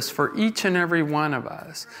purpose for each and every one of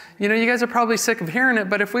us. You guys are probably sick of hearing it,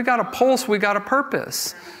 but if we got a pulse, we got a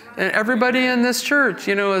purpose. And everybody in this church,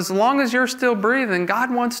 as long as you're still breathing,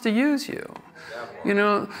 God wants to use you.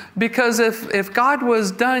 Because if God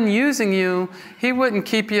was done using you, he wouldn't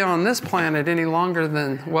keep you on this planet any longer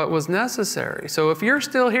than what was necessary. So if you're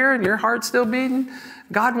still here and your heart's still beating,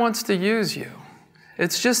 God wants to use you.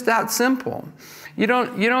 It's just that simple. You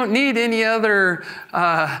don't need any other,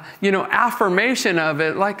 affirmation of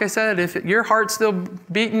it. Like I said, if your heart's still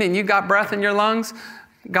beating and you got breath in your lungs,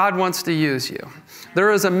 God wants to use you.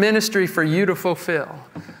 There is a ministry for you to fulfill.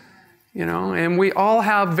 And we all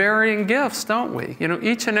have varying gifts, don't we?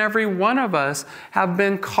 Each and every one of us have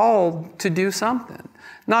been called to do something.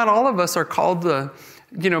 Not all of us are called to,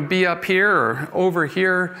 be up here or over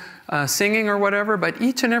here singing or whatever, but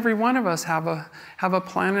each and every one of us have a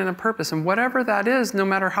plan and a purpose. And whatever that is, no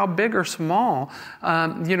matter how big or small,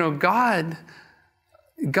 God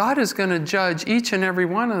is going to judge each and every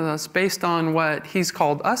one of us based on what he's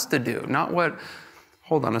called us to do, not what,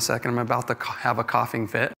 hold on a second, I'm about to have a coughing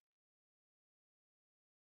fit.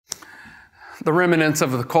 The remnants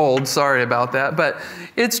of the cold, sorry about that. But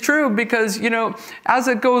it's true because, as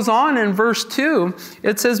it goes on in verse 2,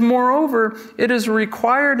 it says, moreover, it is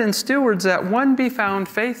required in stewards that one be found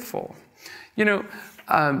faithful.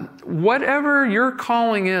 Whatever your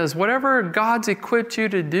calling is, whatever God's equipped you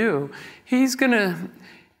to do,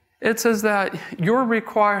 it says that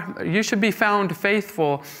you should be found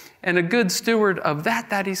faithful and a good steward of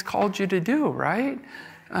that he's called you to do, right?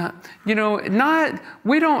 We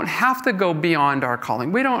don't have to go beyond our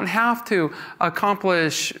calling. We don't have to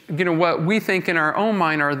accomplish, what we think in our own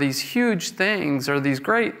mind are these huge things or these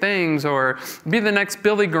great things or be the next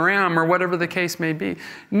Billy Graham or whatever the case may be.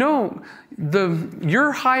 No,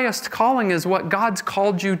 your highest calling is what God's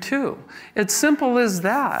called you to. It's simple as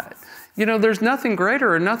that. There's nothing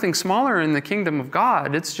greater or nothing smaller in the kingdom of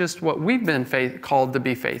God. It's just what we've been called to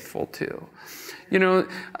be faithful to.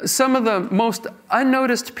 Some of the most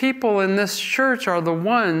unnoticed people in this church are the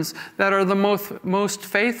ones that are the most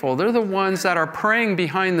faithful. They're the ones that are praying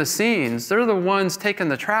behind the scenes. They're the ones taking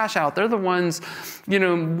the trash out. They're the ones,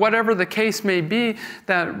 whatever the case may be,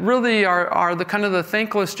 that really are the kind of the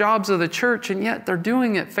thankless jobs of the church, and yet they're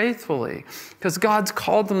doing it faithfully because God's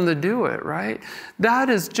called them to do it, right? That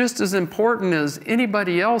is just as important as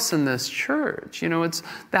anybody else in this church. It's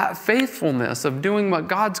that faithfulness of doing what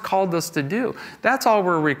God's called us to do. That's all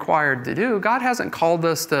we're required to do. God hasn't called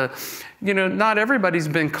us to, not everybody's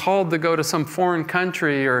been called to go to some foreign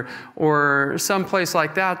country or some place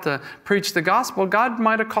like that to preach the gospel. God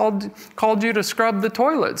might have called you to scrub the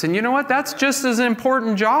toilets. And you know what? That's just as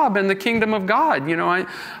important job in the kingdom of God.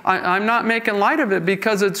 I'm not making light of it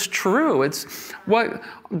because it's true. It's what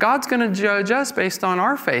God's going to judge us based on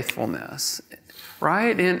our faithfulness,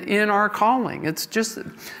 right? In our calling. It's just,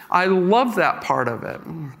 I love that part of it.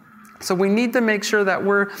 So we need to make sure that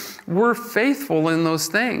we're faithful in those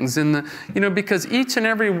things, because each and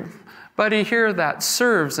everybody here that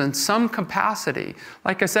serves in some capacity.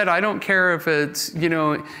 Like I said, I don't care if it's in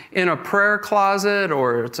a prayer closet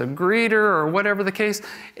or it's a greeter or whatever the case.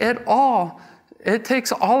 It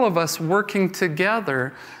takes all of us working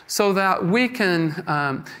together so that we can,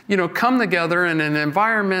 come together in an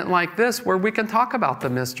environment like this where we can talk about the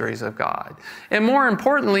mysteries of God. And more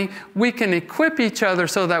importantly, we can equip each other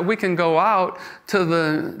so that we can go out to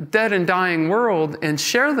the dead and dying world and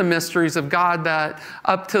share the mysteries of God that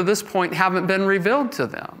up to this point haven't been revealed to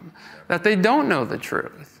them, that they don't know the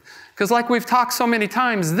truth. Because like we've talked so many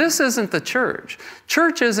times, this isn't the church.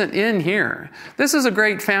 Church isn't in here. This is a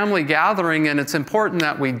great family gathering, and it's important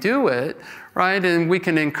that we do it, right? And we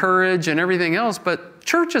can encourage and everything else, but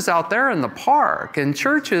church is out there in the park, and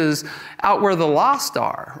church is out where the lost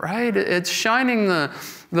are, right? It's shining the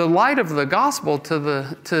light of the gospel to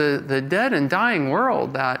the dead and dying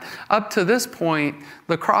world, that up to this point,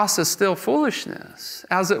 the cross is still foolishness,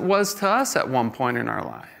 as it was to us at one point in our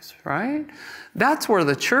lives, right? That's where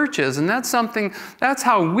the church is, and that's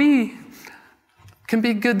how we can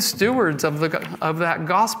be good stewards of that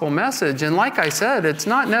gospel message. And like I said, it's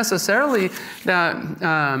not necessarily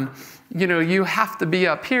that you have to be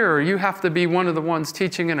up here, or you have to be one of the ones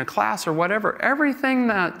teaching in a class or whatever. Everything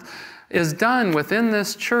that is done within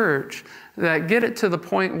this church that get it to the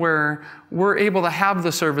point where we're able to have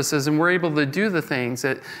the services and we're able to do the things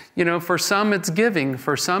that, for some it's giving,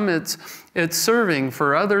 for some it's serving,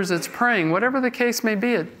 for others it's praying, whatever the case may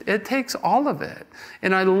be, it takes all of it.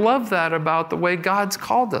 And I love that about the way God's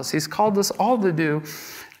called us. He's called us all to do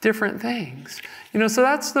different things. So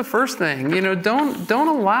that's the first thing. Don't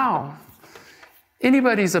allow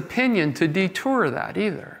anybody's opinion to detour that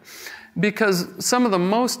either. Because some of the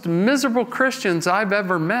most miserable Christians I've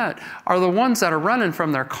ever met are the ones that are running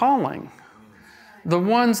from their calling. The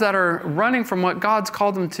ones that are running from what God's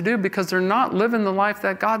called them to do because they're not living the life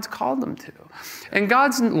that God's called them to. And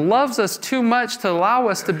God loves us too much to allow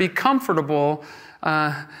us to be comfortable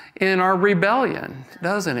in our rebellion,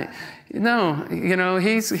 doesn't He? No,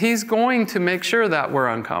 He's going to make sure that we're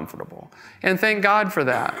uncomfortable. And thank God for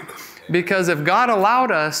that. Because if God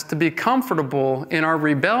allowed us to be comfortable in our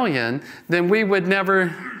rebellion, then we would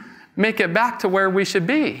never make it back to where we should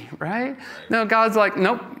be, right? No, God's like,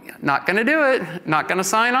 nope, not going to do it. Not going to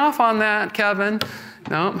sign off on that, Kevin.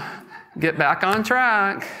 Nope, get back on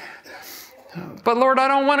track. But Lord, I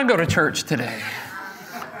don't want to go to church today.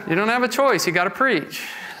 You don't have a choice. You got to preach.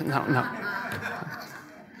 No.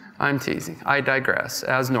 I'm teasing. I digress,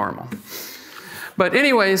 as normal. But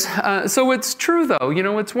anyways, so it's true though.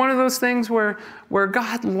 It's one of those things where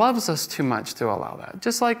God loves us too much to allow that.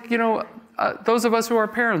 Just like, those of us who are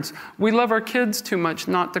parents, we love our kids too much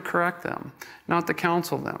not to correct them, not to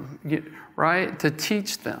counsel them, right? To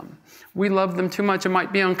teach them. We love them too much. It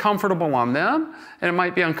might be uncomfortable on them, and it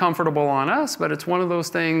might be uncomfortable on us, but it's one of those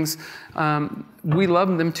things we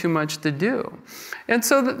love them too much to do. And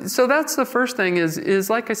so that's the first thing is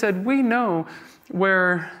like I said, we know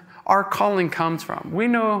where our calling comes from. We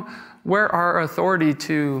know where our authority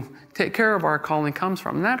to take care of our calling comes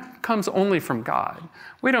from. And that comes only from God.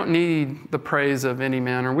 We don't need the praise of any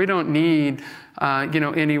man, or we don't need,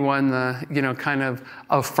 anyone to, kind of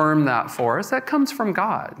affirm that for us. That comes from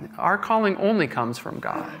God. Our calling only comes from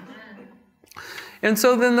God. And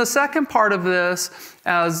so then the second part of this,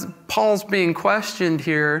 as Paul's being questioned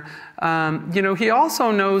here, he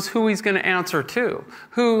also knows who he's going to answer to,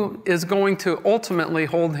 who is going to ultimately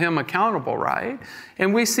hold him accountable, right?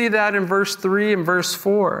 And we see that in verse 3 and verse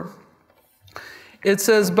 4. It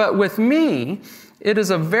says, "But with me, it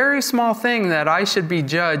is a very small thing that I should be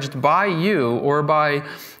judged by you or by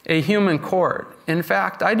a human court. In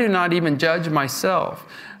fact, I do not even judge myself.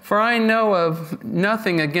 For I know of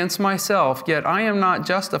nothing against myself, yet I am not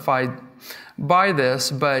justified by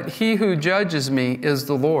this, but he who judges me is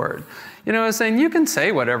the Lord." It's saying you can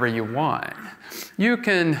say whatever you want. You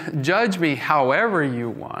can judge me however you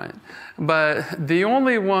want, but the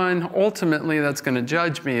only one ultimately that's going to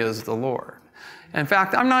judge me is the Lord. In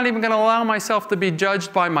fact, I'm not even going to allow myself to be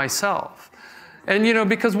judged by myself. And,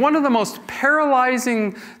 because one of the most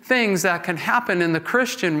paralyzing things that can happen in the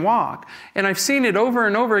Christian walk, and I've seen it over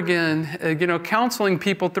and over again, counseling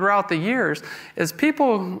people throughout the years, is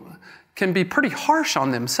people can be pretty harsh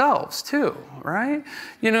on themselves too, right?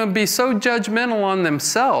 Be so judgmental on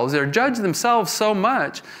themselves, or judge themselves so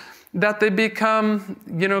much that they become,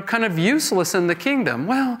 kind of useless in the kingdom.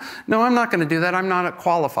 Well, no, I'm not going to do that. I'm not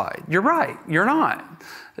qualified. You're right. You're not.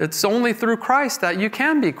 It's only through Christ that you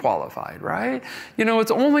can be qualified, right?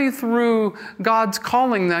 It's only through God's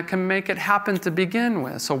calling that can make it happen to begin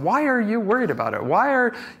with. So why are you worried about it? Why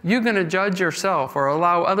are you going to judge yourself or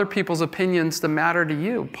allow other people's opinions to matter to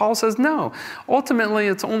you? Paul says, no. Ultimately,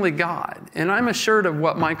 it's only God. And I'm assured of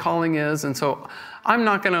what my calling is, and so I'm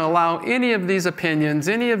not going to allow any of these opinions,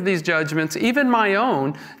 any of these judgments, even my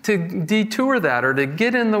own, to detour that or to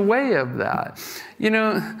get in the way of that.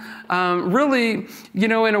 Really,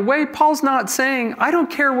 in a way, Paul's not saying, I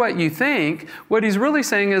don't care what you think. What he's really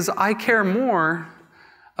saying is, I care more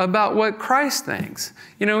about what Christ thinks.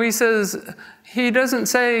 He says, he doesn't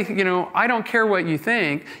say, I don't care what you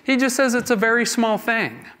think. He just says it's a very small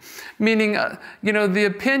thing. Meaning, the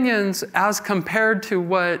opinions as compared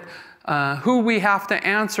to who we have to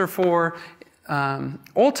answer for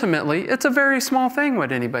ultimately, it's a very small thing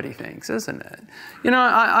what anybody thinks, isn't it? You know,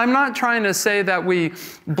 I'm not trying to say that we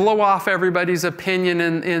blow off everybody's opinion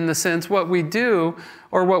in the sense what we do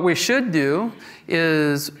or what we should do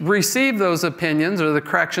is receive those opinions or the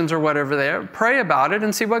corrections or whatever they are, pray about it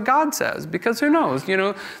and see what God says. Because who knows, you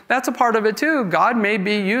know, that's a part of it too. God may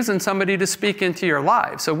be using somebody to speak into your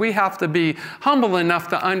life. So we have to be humble enough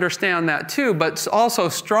to understand that too, but also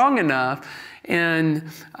strong enough and,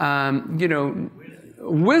 you know,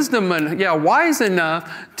 wisdom and, wise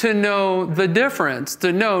enough to know the difference,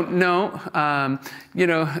 to know, you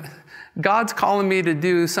know, God's calling me to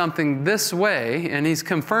do something this way, and He's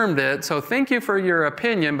confirmed it. So thank you for your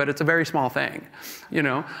opinion, but it's a very small thing, you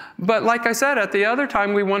know. But like I said, at the other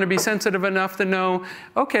time, we want to be sensitive enough to know,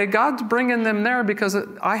 okay, God's bringing them there because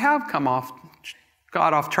I have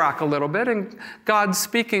got off track a little bit, and God's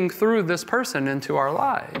speaking through this person into our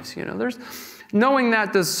lives. You know, knowing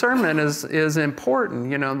that discernment is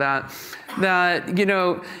important. You know that you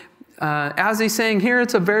know. As he's saying here,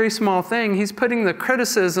 it's a very small thing. He's putting the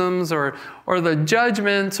criticisms or the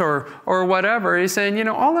judgments or whatever. He's saying, you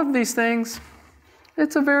know, all of these things,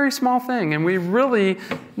 it's a very small thing. And we really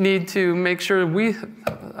need to make sure we,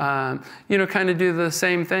 you know, kind of do the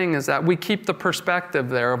same thing, is that we keep the perspective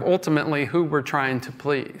there of ultimately who we're trying to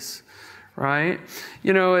please, right?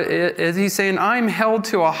 You know, as he's saying, I'm held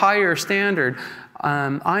to a higher standard.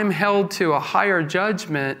 I'm held to a higher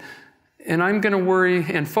judgment. And I'm going to worry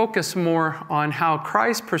and focus more on how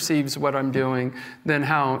Christ perceives what I'm doing than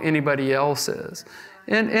how anybody else is.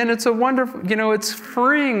 And it's a wonderful, you know, it's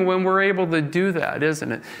freeing when we're able to do that,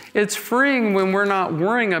 isn't it? It's freeing when we're not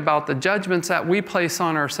worrying about the judgments that we place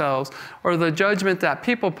on ourselves or the judgment that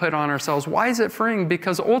people put on ourselves. Why is it freeing?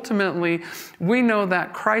 Because ultimately, we know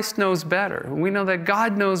that Christ knows better. We know that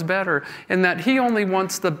God knows better and that He only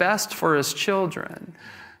wants the best for His children.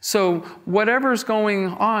 So whatever's going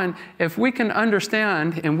on, if we can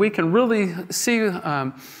understand and we can really see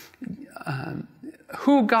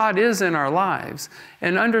who God is in our lives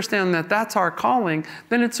and understand that that's our calling,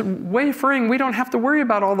 then it's way freeing. We don't have to worry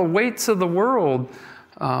about all the weights of the world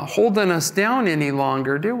holding us down any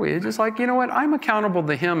longer, do we? It's just like, you know what, I'm accountable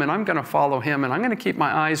to Him and I'm going to follow Him and I'm going to keep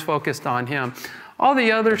my eyes focused on Him. All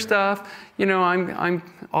the other stuff, you know,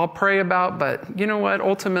 I'll pray about, but you know what?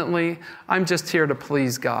 Ultimately, I'm just here to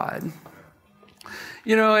please God.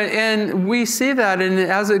 You know, and we see that, and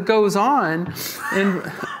as it goes on, in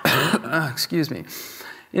excuse me,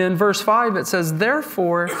 in verse 5 it says,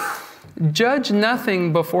 "Therefore, judge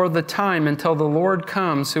nothing before the time until the Lord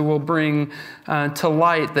comes, who will bring to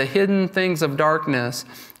light the hidden things of darkness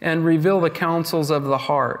and reveal the counsels of the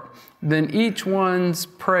heart. Then each one's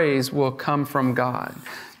praise will come from God."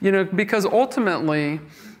 You know, because ultimately,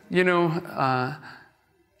 you know,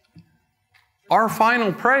 our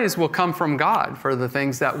final praise will come from God for the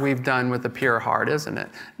things that we've done with a pure heart, isn't it?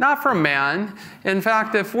 Not from man. In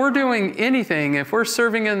fact, if we're doing anything, if we're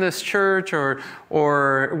serving in this church or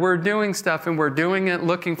we're doing stuff and we're doing it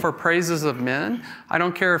looking for praises of men, I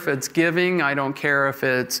don't care if it's giving, I don't care if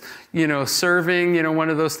it's, you know, serving, you know, one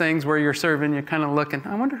of those things where you're serving, you're kind of looking,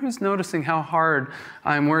 I wonder who's noticing how hard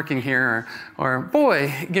I'm working here. Or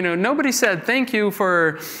boy, you know, nobody said thank you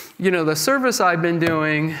for, you know, the service I've been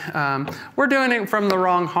doing. We're doing it from the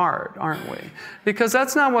wrong heart, aren't we? Because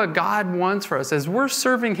that's not what God wants for us. As we're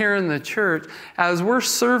serving here in the church, as we're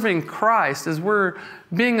serving Christ, as we're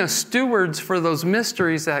being a stewards for those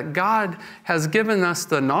mysteries that God has given us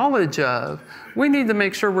the knowledge of, we need to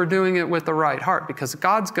make sure we're doing it with the right heart, because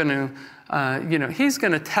God's going to, you know, He's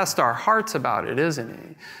going to test our hearts about it, isn't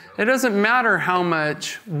He? It doesn't matter how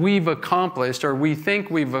much we've accomplished or we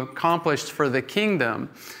think we've accomplished for the kingdom.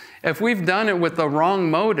 If we've done it with the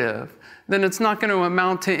wrong motive, then it's not going to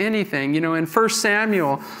amount to anything. You know, in 1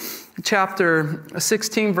 Samuel chapter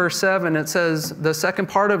 16, verse 7, it says, the second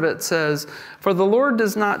part of it says, "For the Lord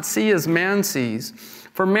does not see as man sees.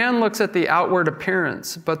 For man looks at the outward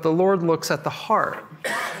appearance, but the Lord looks at the heart."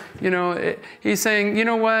 You know, He's saying, you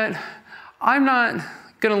know what? I'm not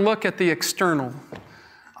going to look at the external.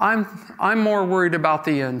 I'm more worried about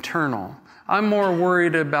the internal. I'm more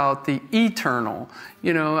worried about the eternal.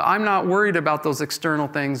 You know, I'm not worried about those external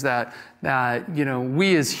things that you know,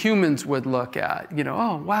 we as humans would look at. You know,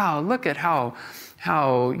 oh wow, look at how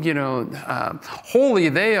you know, holy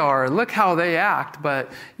they are. Look how they act.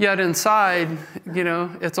 But yet inside, you know,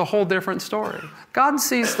 it's a whole different story. God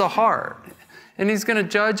sees the heart, and He's going to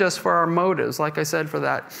judge us for our motives. Like I said, for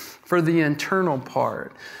the internal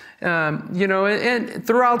part. You know, and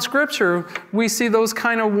throughout Scripture, we see those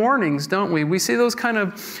kind of warnings, don't we? We see those kind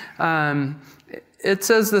of, it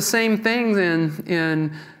says the same thing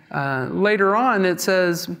in later on. It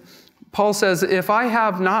says, Paul says, if I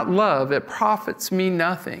have not love, it profits me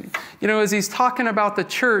nothing. You know, as he's talking about the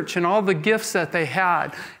church and all the gifts that they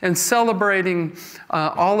had and celebrating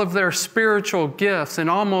all of their spiritual gifts and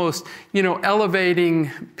almost, you know,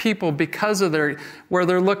 elevating people because of where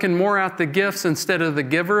they're looking more at the gifts instead of the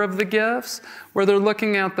giver of the gifts, where they're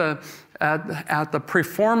looking at the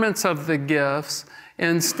performance of the gifts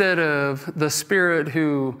instead of the Spirit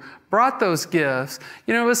who brought those gifts.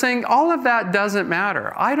 You know, it was saying all of that doesn't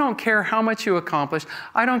matter. I don't care how much you accomplish.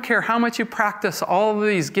 I don't care how much you practice all of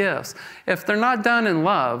these gifts. If they're not done in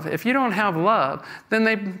love, if you don't have love,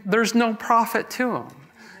 then there's no profit to them.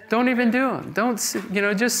 Don't even do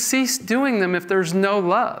them. Just cease doing them if there's no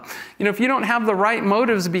love. You know, if you don't have the right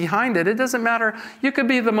motives behind it, it doesn't matter. You could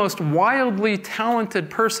be the most wildly talented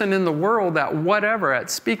person in the world at whatever, at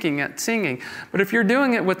speaking, at singing. But if you're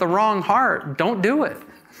doing it with the wrong heart, don't do it.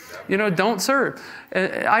 You know, don't serve.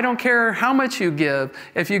 I don't care how much you give.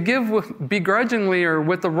 If you give begrudgingly or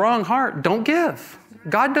with the wrong heart, don't give.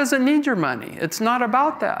 God doesn't need your money. It's not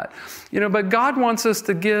about that. You know, but God wants us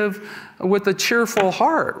to give with a cheerful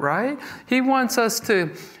heart, right? He wants us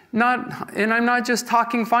to and I'm not just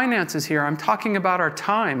talking finances here. I'm talking about our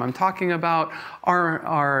time. I'm talking about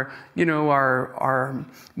our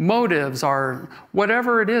motives, our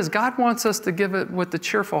whatever it is. God wants us to give it with a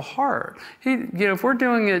cheerful heart. If we're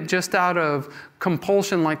doing it just out of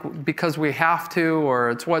compulsion, like because we have to, or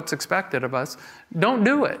it's what's expected of us, don't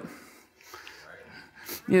do it.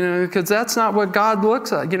 You know, because that's not what God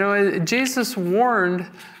looks at. You know, Jesus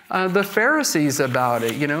warned the Pharisees about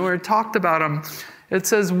it. You know, or talked about them. It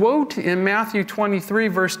says, in Matthew 23,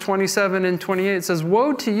 verse 27 and 28, it says,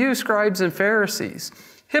 woe to you, scribes and Pharisees,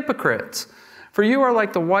 hypocrites, for you are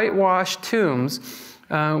like the whitewashed tombs,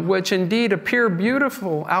 which indeed appear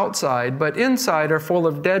beautiful outside, but inside are full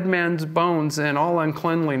of dead men's bones and all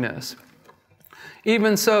uncleanliness.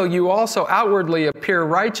 Even so, you also outwardly appear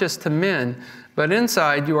righteous to men, but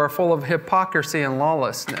inside you are full of hypocrisy and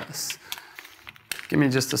lawlessness. Give me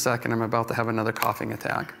just a second. I'm about to have another coughing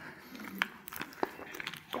attack.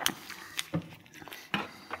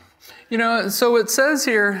 You know, so it says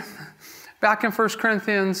here, back in 1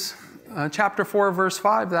 Corinthians chapter 4, verse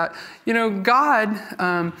 5, that, you know,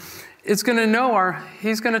 God is going to know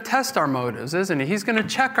He's going to test our motives, isn't He? He's going to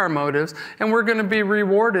check our motives, and we're going to be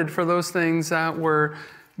rewarded for those things that were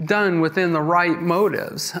done within the right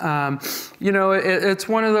motives. You know, it's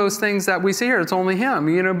one of those things that we see here. It's only Him,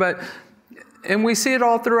 you know, and we see it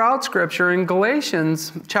all throughout Scripture. In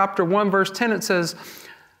Galatians chapter 1, verse 10, it says,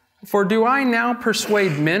 for do I now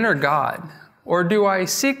persuade men or God? Or do I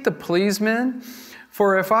seek to please men?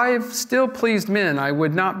 For if I still pleased men, I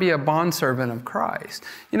would not be a bondservant of Christ.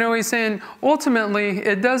 You know, he's saying, ultimately,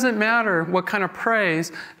 it doesn't matter what kind of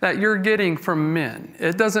praise that you're getting from men.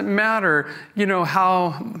 It doesn't matter, you know,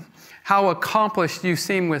 how accomplished you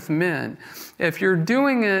seem with men. If you're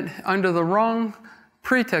doing it under the wrong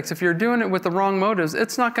pretext, if you're doing it with the wrong motives,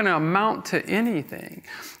 it's not going to amount to anything.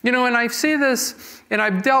 You know, and I see this, and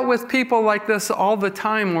I've dealt with people like this all the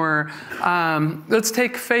time where, let's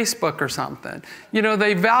take Facebook or something. You know,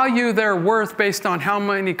 they value their worth based on how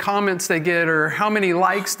many comments they get or how many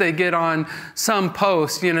likes they get on some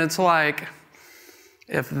post. You know, it's like,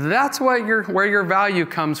 if that's where your value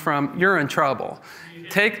comes from, you're in trouble.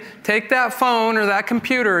 Take that phone or that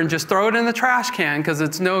computer and just throw it in the trash can because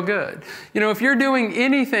it's no good. You know, if you're doing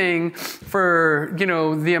anything for, you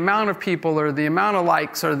know, the amount of people or the amount of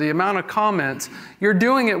likes or the amount of comments, you're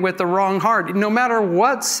doing it with the wrong heart. No matter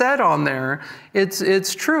what's said on there,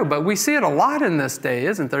 it's true. But we see it a lot in this day,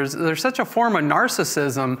 isn't there? There's such a form of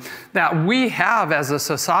narcissism that we have as a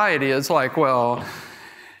society. It's like, well,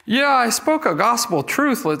 yeah, I spoke a gospel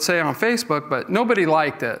truth, let's say, on Facebook, but nobody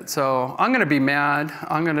liked it. So I'm going to be mad.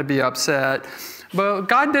 I'm going to be upset. But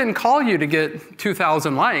God didn't call you to get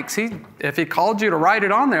 2,000 likes. If He called you to write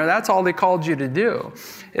it on there, that's all He called you to do.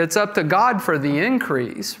 It's up to God for the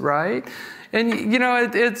increase, right? And, you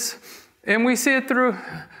know, and we see it through,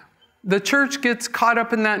 the church gets caught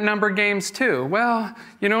up in that number games too. Well,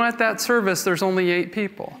 you know, at that service, there's only 8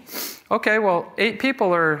 people. Okay, well, 8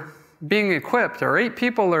 people are being equipped, or 8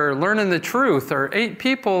 people are learning the truth, or 8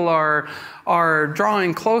 people are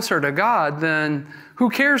drawing closer to God, then who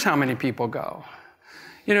cares how many people go?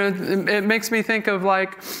 You know, it makes me think of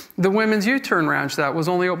like the women's U-turn ranch that was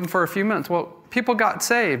only open for a few months. Well, people got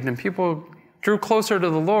saved and people drew closer to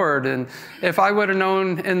the Lord. And if I would have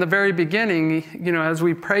known in the very beginning, you know, as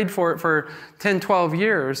we prayed for it for 10, 12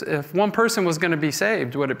 years, if one person was going to be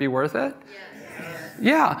saved, would it be worth it? Yes.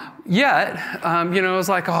 Yeah, yet, it was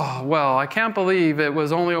like, oh, well, I can't believe it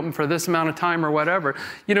was only open for this amount of time or whatever.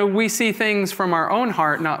 We see things from our own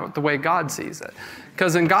heart, not the way God sees it.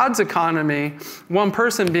 Because in God's economy, one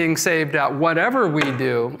person being saved at whatever we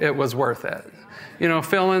do, it was worth it.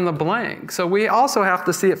 Fill in the blank. So we also have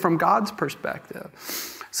to see it from God's perspective.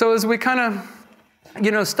 So as we kind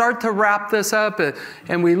of start to wrap this up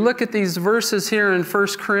and we look at these verses here in 1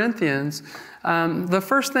 Corinthians, the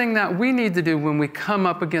first thing that we need to do when we come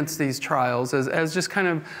up against these trials is as just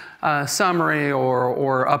kind of summary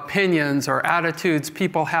or opinions or attitudes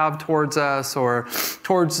people have towards us or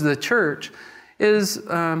towards the church is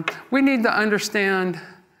we need to understand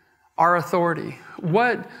our authority,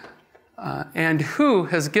 what and who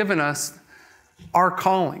has given us our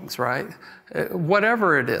callings, right?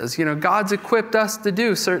 Whatever it is, God's equipped us to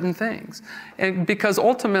do certain things. And because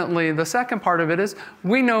ultimately, the second part of it is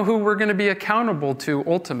we know who we're going to be accountable to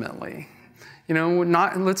ultimately.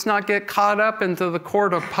 Let's not get caught up into the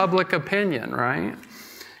court of public opinion, right?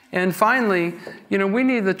 And finally, we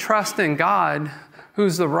need to trust in God,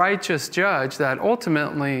 who's the righteous judge, that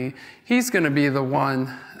ultimately He's going to be the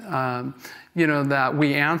one, that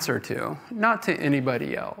we answer to, not to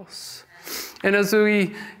anybody else. And as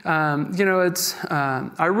we,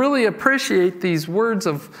 I really appreciate these words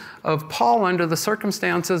of Paul under the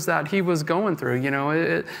circumstances that he was going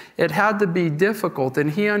through. It had to be difficult,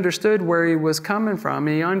 and he understood where he was coming from.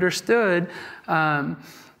 He understood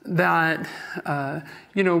that,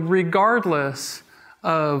 regardless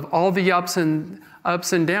of all the ups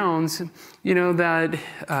and downs, that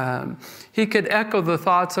he could echo the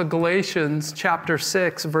thoughts of Galatians chapter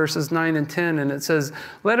 6, verses 9 and 10. And it says,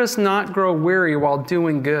 "Let us not grow weary while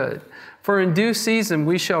doing good, for in due season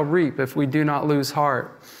we shall reap if we do not lose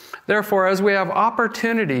heart. Therefore, as we have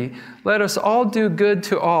opportunity, let us all do good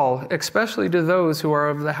to all, especially to those who are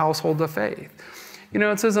of the household of faith."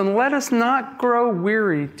 It says, "And let us not grow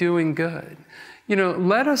weary doing good."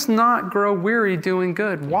 Let us not grow weary doing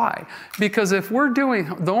good. Why? Because if we're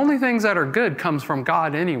doing, the only things that are good comes from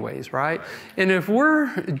God anyways, right? And if we're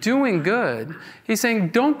doing good, he's saying,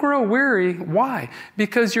 don't grow weary. Why?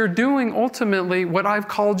 Because you're doing ultimately what I've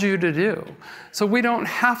called you to do. So we don't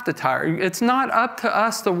have to tire. It's not up to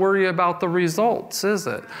us to worry about the results, is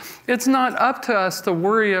it? It's not up to us to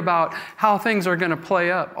worry about how things are going to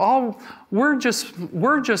play up. We're just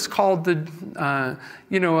called to,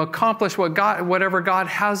 accomplish whatever God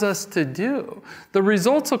has us to do. The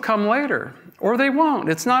results will come later, or they won't.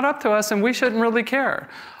 It's not up to us, and we shouldn't really care.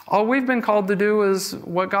 All we've been called to do is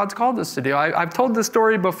what God's called us to do. I've told this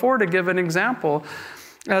story before to give an example.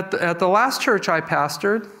 At the last church I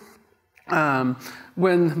pastored,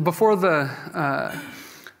 before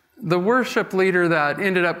the worship leader that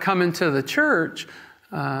ended up coming to the church,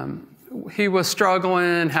 he was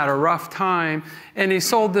struggling, had a rough time, and he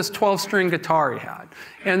sold this 12-string guitar he had.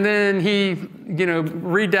 And then he,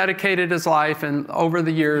 rededicated his life and over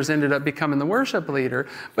the years ended up becoming the worship leader.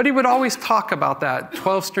 But he would always talk about that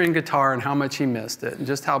 12-string guitar and how much he missed it and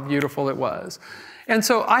just how beautiful it was. And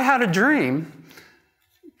so I had a dream,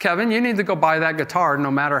 Kevin, you need to go buy that guitar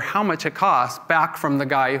no matter how much it costs back from the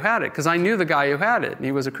guy who had it, because I knew the guy who had it and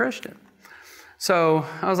he was a Christian. So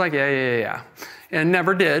I was like, yeah. And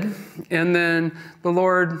never did. And then the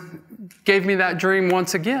Lord gave me that dream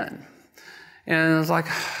once again. And I was like,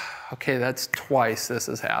 okay, that's twice this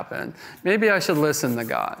has happened. Maybe I should listen to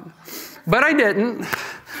God. But I didn't.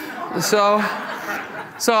 So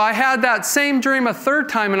I had that same dream a third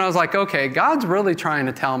time, and I was like, okay, God's really trying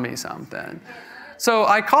to tell me something. So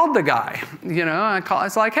I called the guy, I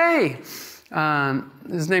was like, hey,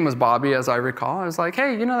 his name was Bobby, as I recall. I was like,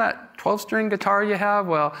 hey, that 12-string guitar you have?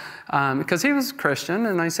 Well, because he was Christian,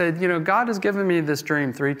 and I said, God has given me this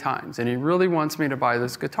dream 3 times, and he really wants me to buy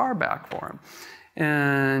this guitar back for him.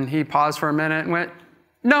 And he paused for a minute and went,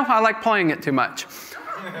 no, I like playing it too much.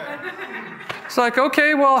 It's like,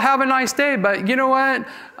 okay, well, have a nice day. But you know what?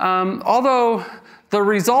 Although the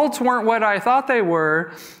results weren't what I thought they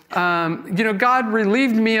were, God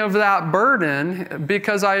relieved me of that burden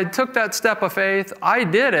because I took that step of faith. I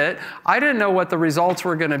did it. I didn't know what the results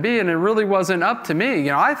were going to be, and it really wasn't up to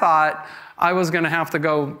me. I thought I was going to have to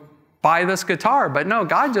go buy this guitar, but no,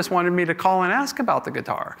 God just wanted me to call and ask about the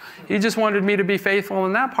guitar. He just wanted me to be faithful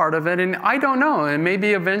in that part of it, and I don't know. And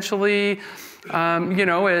maybe eventually,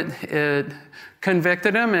 it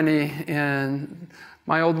convicted him, and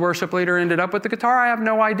my old worship leader ended up with the guitar. I have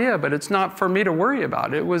no idea, but it's not for me to worry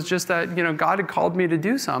about. It was just that, God had called me to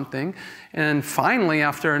do something. And finally,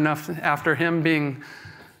 after him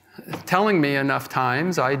telling me enough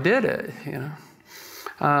times, I did it,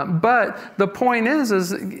 But the point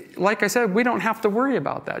is, like I said, we don't have to worry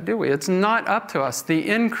about that, do we? It's not up to us. The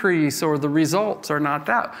increase or the results are not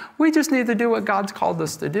that. We just need to do what God's called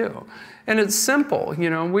us to do. And it's simple,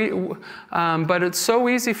 you know, but it's so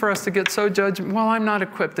easy for us to get so judgmental. Well, I'm not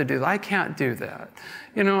equipped to do that. I can't do that.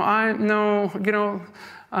 You know,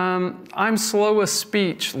 I'm slow of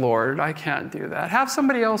speech, Lord. I can't do that. Have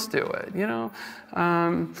somebody else do it, you know.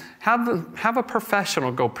 Have a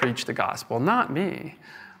professional go preach the gospel, not me.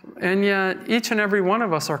 And yet, each and every one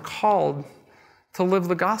of us are called to live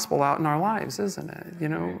the gospel out in our lives, isn't it? You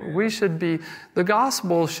know, the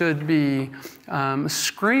gospel should be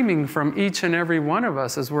screaming from each and every one of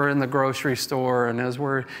us as we're in the grocery store and as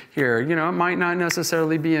we're here. You know, it might not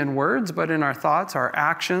necessarily be in words, but in our thoughts, our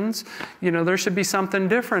actions. You know, there should be something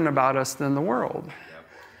different about us than the world.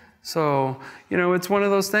 So, you know, it's one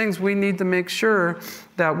of those things we need to make sure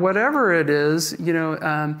that whatever it is, you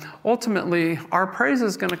know, ultimately our praise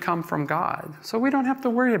is going to come from God. So we don't have to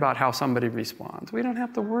worry about how somebody responds. We don't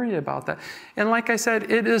have to worry about that. And like I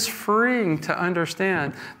said, it is freeing to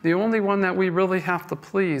understand the only one that we really have to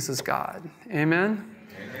please is God. Amen?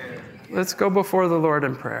 Amen. Let's go before the Lord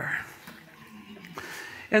in prayer.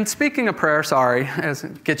 And speaking of prayer,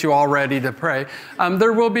 get you all ready to pray.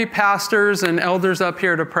 There will be pastors and elders up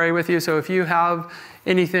here to pray with you. So if you have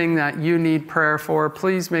anything that you need prayer for,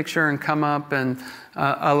 please make sure and come up and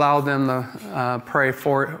allow them to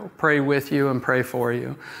pray with you and pray for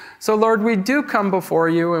you. So Lord, we do come before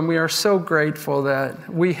you, and we are so grateful that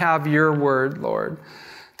we have your word, Lord,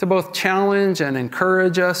 to both challenge and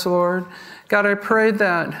encourage us, Lord. God, I pray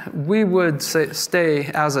that we would stay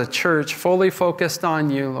as a church fully focused on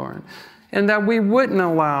you, Lord, and that we wouldn't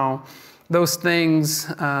allow those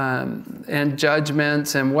things and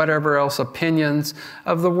judgments and whatever else opinions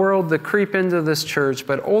of the world to creep into this church,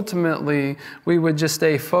 but ultimately we would just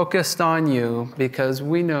stay focused on you because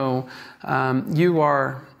we know you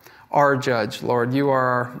are our judge, Lord. You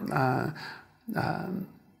are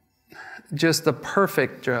just the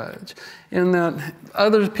perfect judge, in that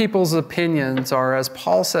other people's opinions are, as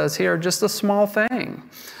Paul says here, just a small thing.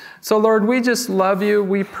 So Lord, we just love you.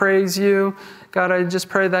 We praise you. God, I just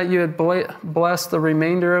pray that you would bless the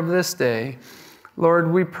remainder of this day.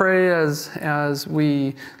 Lord, we pray as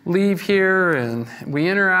we leave here and we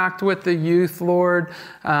interact with the youth, Lord,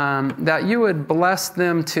 that you would bless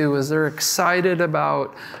them too as they're excited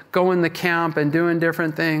about going to camp and doing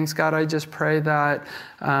different things. God, I just pray that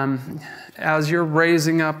as you're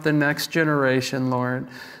raising up the next generation, Lord,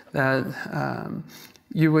 that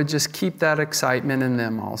you would just keep that excitement in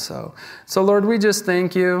them also. So Lord, we just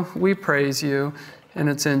thank you. We praise you. And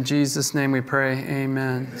it's in Jesus' name we pray.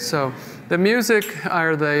 Amen. So the music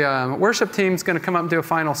or the worship team's going to come up and do a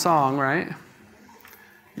final song, right?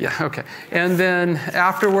 Yeah, okay. And then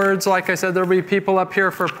afterwards, like I said, there'll be people up here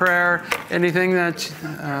for prayer, anything that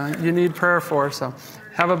you need prayer for. So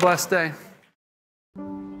have a blessed day.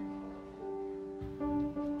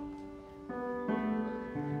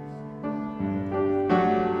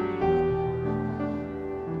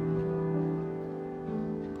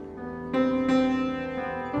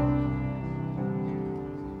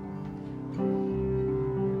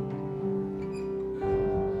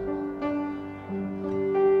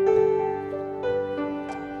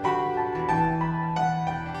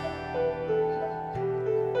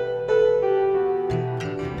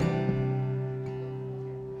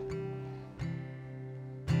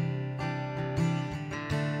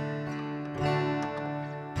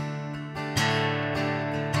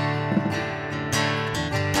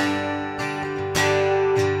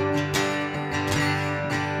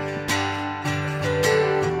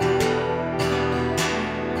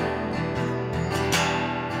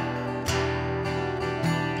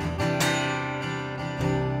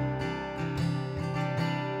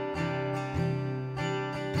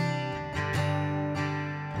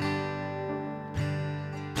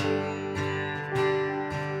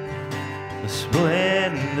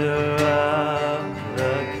 Splendor of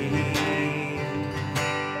the King,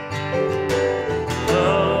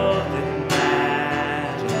 clothed in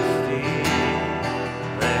majesty,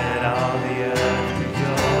 let all the earth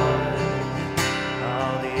rejoice,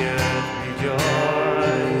 all the earth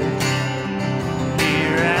rejoice. He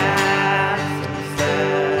wraps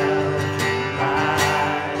himself in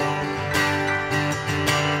light,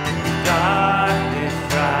 darkness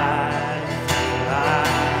tries to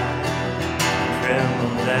hide.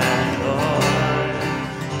 Tremble down.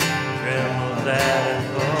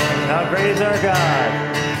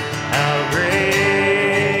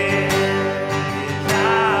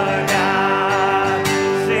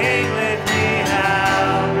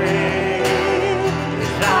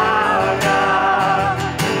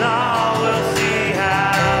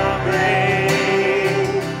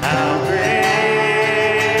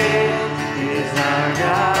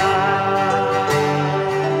 God.